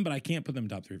pumped for them, but I can't put them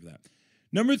top 3 for that.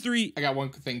 Number 3. I got one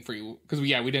thing for you because we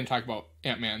didn't talk about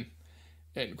Ant-Man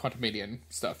and Quantumania and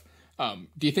stuff.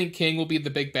 Do you think Kang will be the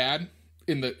big bad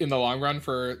in the long run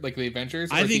for the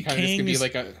Avengers? Or I think Kang is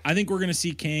I think we're gonna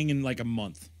see Kang in a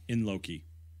month in Loki.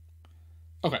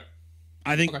 Okay.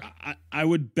 I think Okay. I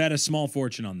would bet a small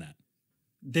fortune on that.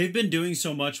 They've been doing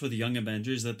so much with Young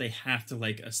Avengers that they have to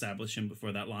establish him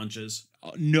before that launches.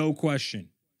 No question.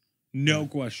 No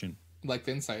question. Like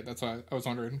the insight. That's why I was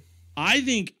wondering. I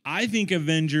think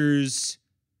Avengers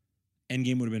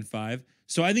Endgame would have been 5.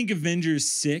 So I think Avengers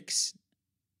 6.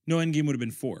 No, Endgame would have been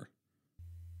 4.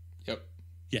 Yep.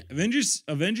 Yeah, Avengers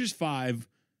 5.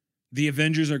 The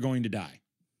Avengers are going to die.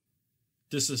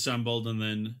 disassembled and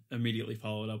then immediately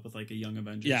followed up with like a Young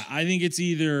Avengers. Yeah, I think it's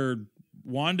either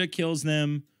Wanda kills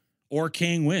them or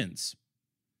Kang wins.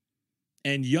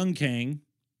 And young Kang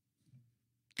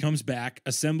comes back,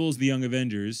 assembles the Young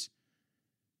Avengers,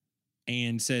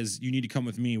 and says, you need to come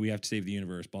with me. We have to save the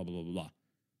universe, blah, blah, blah, blah, blah.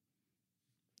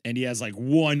 And he has like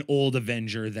one old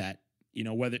Avenger that, you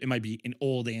know, whether it might be an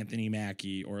old Anthony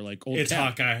Mackie or like old It's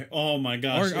Cap. Hawkeye. Oh my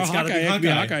gosh. Or It's got to Hawkeye. be It could be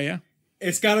Hawkeye. Hawkeye, yeah.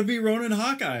 It's got to be Ronan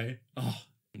Hawkeye. Oh.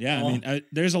 Yeah, Oh. I mean,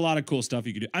 there's a lot of cool stuff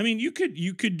you could do. I mean, you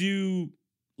could do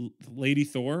Lady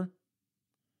Thor.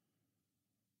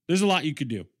 There's a lot you could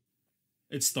do.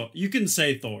 It's Thor. You can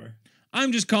say Thor.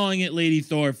 I'm just calling it Lady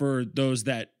Thor for those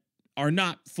that are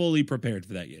not fully prepared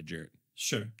for that yet, Jarrett.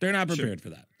 Sure. They're not prepared for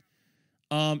that.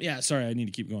 Yeah, sorry, I need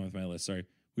to keep going with my list. Sorry.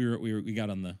 We got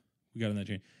on that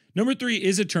train. Number 3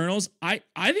 is Eternals. I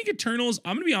think Eternals,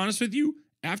 I'm gonna be honest with you,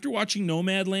 after watching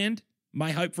Nomadland,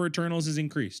 my hype for Eternals is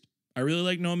increased. I really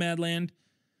like Nomadland.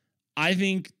 I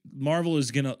think Marvel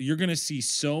you're gonna see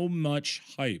so much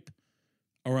hype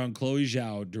around Chloe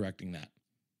Zhao directing that.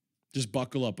 Just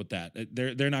buckle up with that.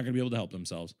 They're not gonna be able to help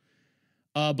themselves.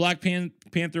 Black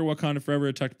Panther, Wakanda Forever,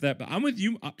 I talked about that, but I'm with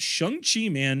you. Shang-Chi,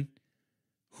 man.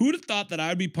 Who'd have thought that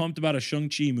I'd be pumped about a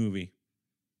Shang-Chi movie?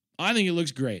 I think it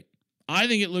looks great. I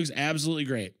think it looks absolutely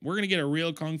great. We're gonna get a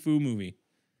real kung fu movie.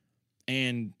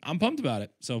 And I'm pumped about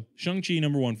it. So Shang-Chi,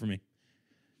 number 1 for me.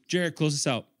 Jared, close us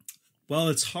out. Well,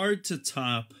 it's hard to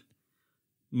top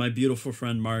my beautiful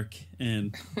friend Mark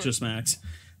and Just Max.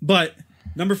 But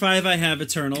number 5, I have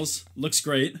Eternals. Looks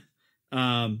great.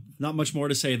 Not much more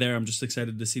to say there. I'm just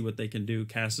excited to see what they can do.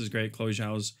 Cast is great. Chloe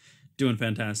Zhao's doing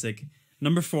fantastic.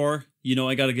 Number 4, you know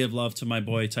I got to give love to my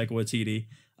boy Taika Waititi.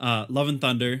 Love and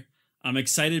Thunder. I'm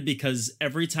excited because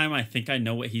every time I think I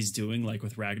know what he's doing, like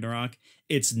with Ragnarok,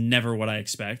 it's never what I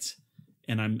expect.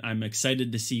 And I'm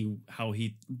excited to see how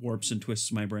he warps and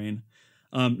twists my brain.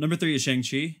 Number 3 is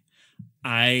Shang-Chi.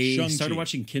 I started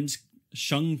watching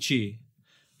Shang-Chi.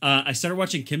 I started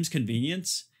watching Kim's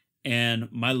Convenience, and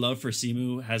my love for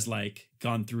Simu has like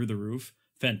gone through the roof.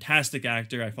 Fantastic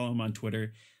actor. I follow him on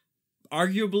Twitter.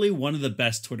 Arguably one of the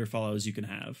best Twitter follows you can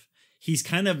have.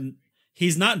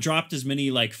 He's not dropped as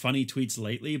many like funny tweets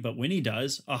lately, but when he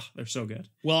does, oh, they're so good.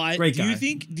 Well, Great do guy. you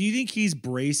think he's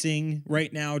bracing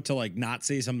right now to like not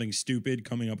say something stupid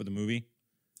coming up with the movie?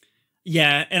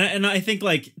 Yeah, and I think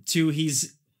like too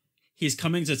he's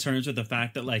coming to terms with the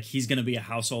fact that like he's gonna be a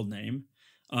household name,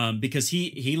 because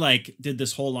he like did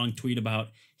this whole long tweet about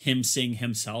him seeing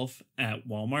himself at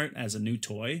Walmart as a new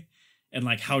toy, and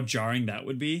like how jarring that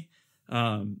would be.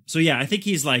 So yeah, I think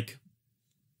he's like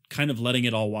kind of letting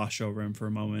it all wash over him for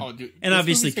a moment. Oh, dude, and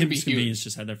obviously Kim's Convenience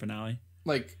just had their finale.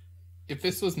 Like, if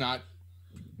this was not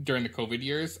during the COVID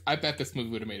years, I bet this movie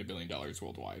would have made $1 billion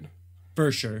worldwide. For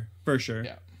sure.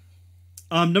 Yeah.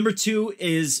 Number 2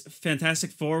 is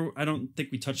Fantastic Four. I don't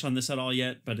think we touched on this at all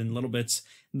yet, but in little bits,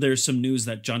 there's some news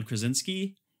that John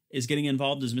Krasinski is getting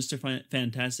involved as Mr.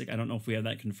 Fantastic. I don't know if we have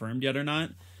that confirmed yet or not.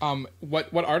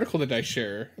 What article did I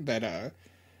share that,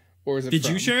 or was it Did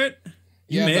from? you share it?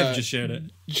 You may have just shared it.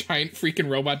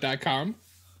 Giantfreakingrobot.com.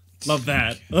 Love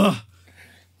that. Ugh.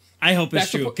 I hope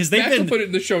it's true because they've been put it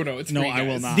in the show notes. No, for you I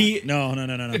will guys. not.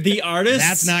 No. The artists.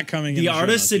 That's not coming. The in the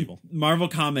artists show in notes, people. Marvel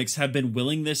Comics have been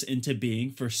willing this into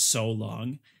being for so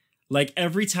long. Like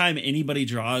every time anybody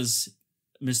draws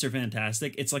Mr.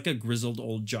 Fantastic, it's like a grizzled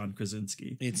old John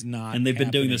Krasinski. It's not, and they've been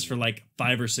doing happening. this for like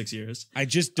 5 or 6 years. I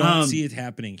just don't see it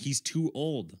happening. He's too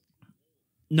old.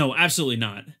 No, absolutely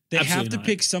not. They Absolutely have to not.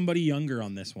 pick somebody younger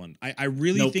on this one. I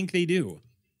really think they do.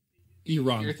 You're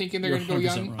wrong. You're thinking they're going to go 100%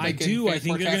 young? wrong. I do. I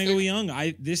think they're going to go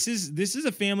young. This is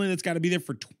a family that's got to be there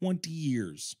for 20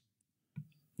 years.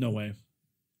 No way.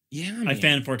 Yeah, I man.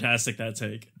 fan-fortastic that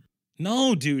take.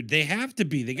 No, dude, they have to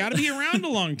be. They got to be around a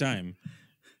long time.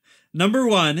 Number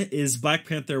 1 is Black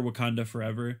Panther Wakanda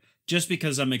Forever, just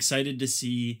because I'm excited to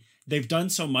see. They've done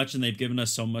so much and they've given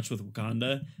us so much with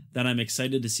Wakanda that I'm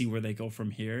excited to see where they go from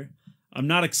here. I'm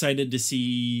not excited to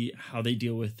see how they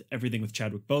deal with everything with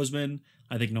Chadwick Boseman.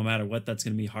 I think no matter what, that's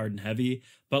going to be hard and heavy.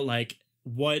 But like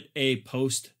what a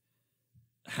post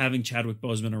having Chadwick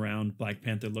Boseman around Black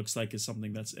Panther looks like is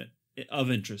something that's of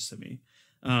interest to me.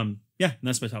 Yeah, and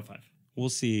that's my top 5. We'll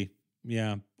see.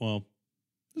 Yeah, well,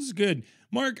 this is good.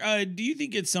 Mark, do you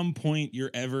think at some point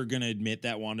you're ever going to admit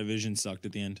that WandaVision sucked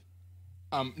at the end?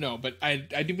 No, but I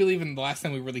do believe in the last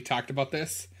time we really talked about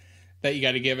this that you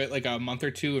got to give it like a month or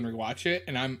two and rewatch it,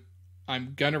 and I'm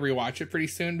gonna rewatch it pretty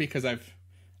soon because I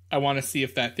want to see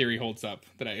if that theory holds up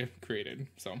that I created.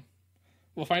 So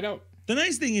we'll find out. The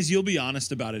nice thing is you'll be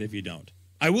honest about it if you don't.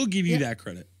 I will give you that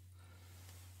credit.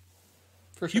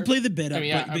 for sure. You play the bit up, I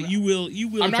mean, but you will.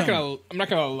 I'm not tell me. I'm not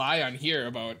gonna lie on here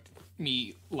about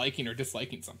me liking or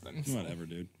disliking something. So. Whatever,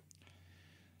 dude.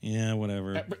 Yeah,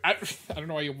 whatever. I don't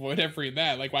know why you would ever read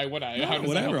that. Like, why would I? No, How does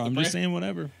whatever. that help I'm the just brand? saying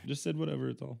whatever. Just said whatever.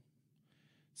 It's all.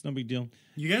 It's no big deal.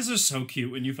 You guys are so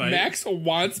cute when you fight. Max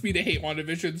wants me to hate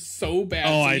WandaVision so bad.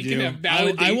 Oh, so I he do. Can have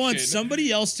validation. I want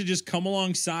somebody else to just come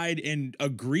alongside and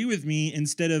agree with me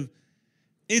instead of.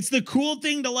 It's the cool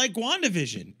thing to like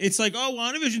WandaVision. It's like, oh,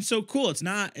 WandaVision's so cool. It's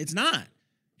not. It's not.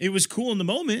 It was cool in the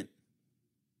moment.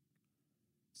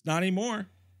 It's not anymore.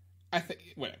 I think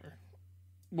whatever.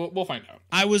 We'll find out.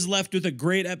 I was left with a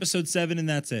great episode 7, and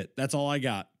that's it. That's all I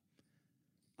got.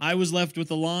 I was left with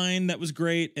a line that was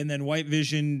great, and then White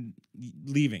Vision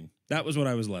leaving. That was what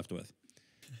I was left with.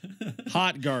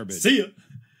 Hot garbage. See ya.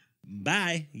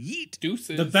 Bye. Yeet.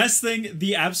 Deuces. The best thing,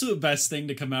 the absolute best thing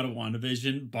to come out of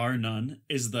WandaVision, bar none,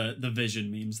 is the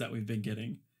Vision memes that we've been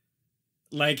getting.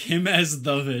 Like, him as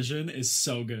the Vision is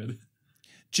so good.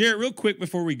 Jarrett, real quick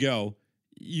before we go,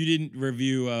 you didn't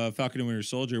review Falcon and Winter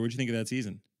Soldier. What'd you think of that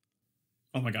season?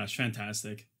 Oh my gosh,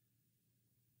 fantastic.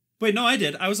 Wait, no, I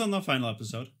did. I was on the final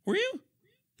episode. Were you?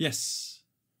 Yes.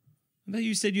 I thought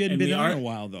you said you hadn't And been we on are- in a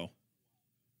while, though.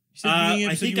 You said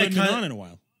I think you hadn't been on in a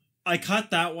while. I caught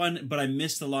that one, but I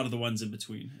missed a lot of the ones in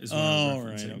between. Is what I Oh, was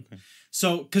right. referencing. Okay.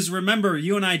 So, because remember,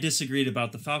 you and I disagreed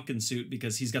about the Falcon suit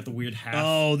because he's got the weird half.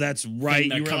 Oh, that's right.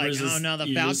 that You were like, covers his oh, no, the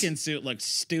ears. Falcon suit looks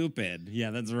stupid. Yeah,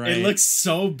 that's right. It looks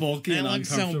so bulky It and looks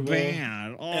so uncomfortable.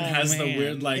 bad. Oh, It has the man.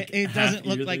 weird, like, It doesn't half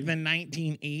look ear like thing. the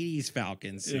 1980s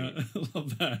Falcon suit. Yeah, I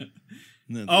love that.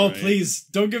 That's Oh, right. please,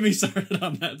 don't get me started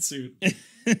on that suit.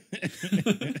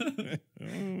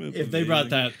 If they brought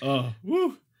that, oh,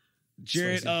 woo.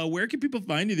 Jarrett, Spicy. where can people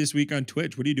find you this week on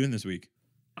Twitch? What are you doing this week?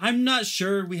 I'm not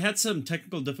sure. We had some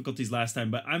technical difficulties last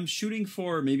time, but I'm shooting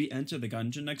for maybe Enter the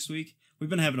Gungeon next week. We've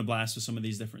been having a blast with some of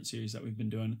these different series that we've been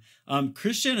doing.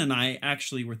 Christian and I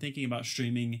actually were thinking about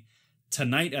streaming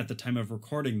tonight at the time of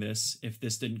recording this, if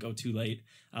this didn't go too late.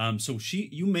 So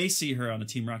you may see her on a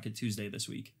Team Rocket Tuesday this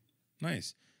week.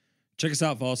 Nice. Check us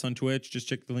out. Follow us on Twitch. Just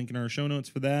check the link in our show notes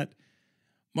for that.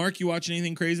 Mark, you watching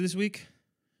anything crazy this week?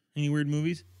 Any weird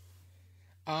movies?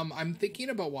 I'm thinking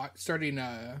about starting.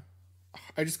 I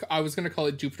was gonna call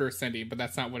it Jupiter Ascending, but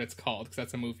that's not what it's called because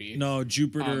that's a movie. No,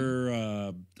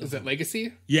 Jupiter. Is it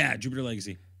Legacy? Yeah, Jupiter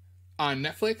Legacy. On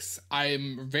Netflix.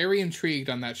 I'm very intrigued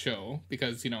on that show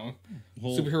because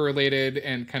Whole- superhero related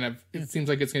and kind of it seems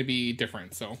like it's gonna be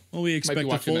different. So Well, we expect a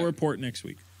watching full that. report next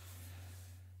week.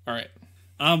 all right.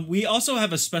 We also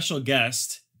have a special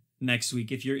guest next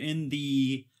week. If you're in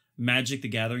the Magic the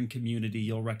Gathering community,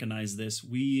 you'll recognize this.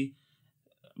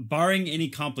 Barring any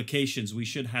complications, we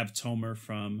should have Tomer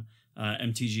from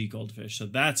MTG Goldfish. So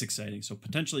that's exciting. So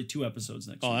potentially 2 episodes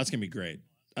next Oh, week. that's gonna be great.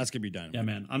 That's gonna be dynamite. Yeah,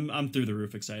 man. I'm through the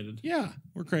roof excited. Yeah,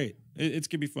 we're great. It's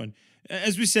gonna be fun.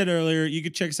 As we said earlier, you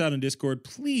can check us out on Discord.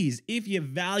 Please, if you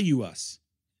value us,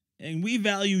 and we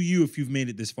value you if you've made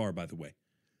it this far, by the way.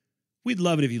 We'd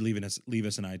love it if you leave us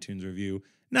an iTunes review.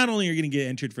 Not only are you going to get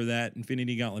entered for that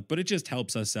Infinity Gauntlet, but it just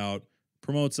helps us out,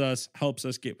 promotes us, helps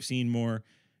us get seen more,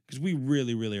 because we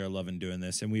really, really are loving doing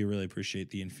this, and we really appreciate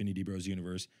the Infinity Bros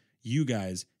universe. You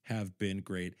guys have been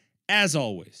great. As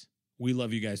always, we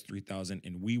love you guys 3000,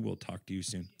 and we will talk to you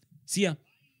soon. See ya.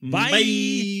 Bye.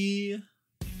 Bye.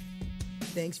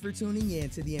 Thanks for tuning in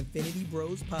to the Infinity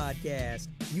Bros podcast.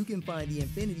 You can find the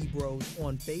Infinity Bros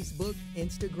on Facebook,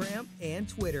 Instagram, and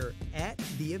Twitter at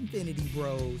the Infinity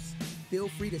Bros. Feel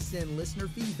free to send listener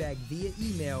feedback via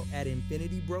email at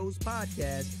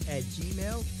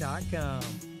infinitybrospodcast@gmail.com.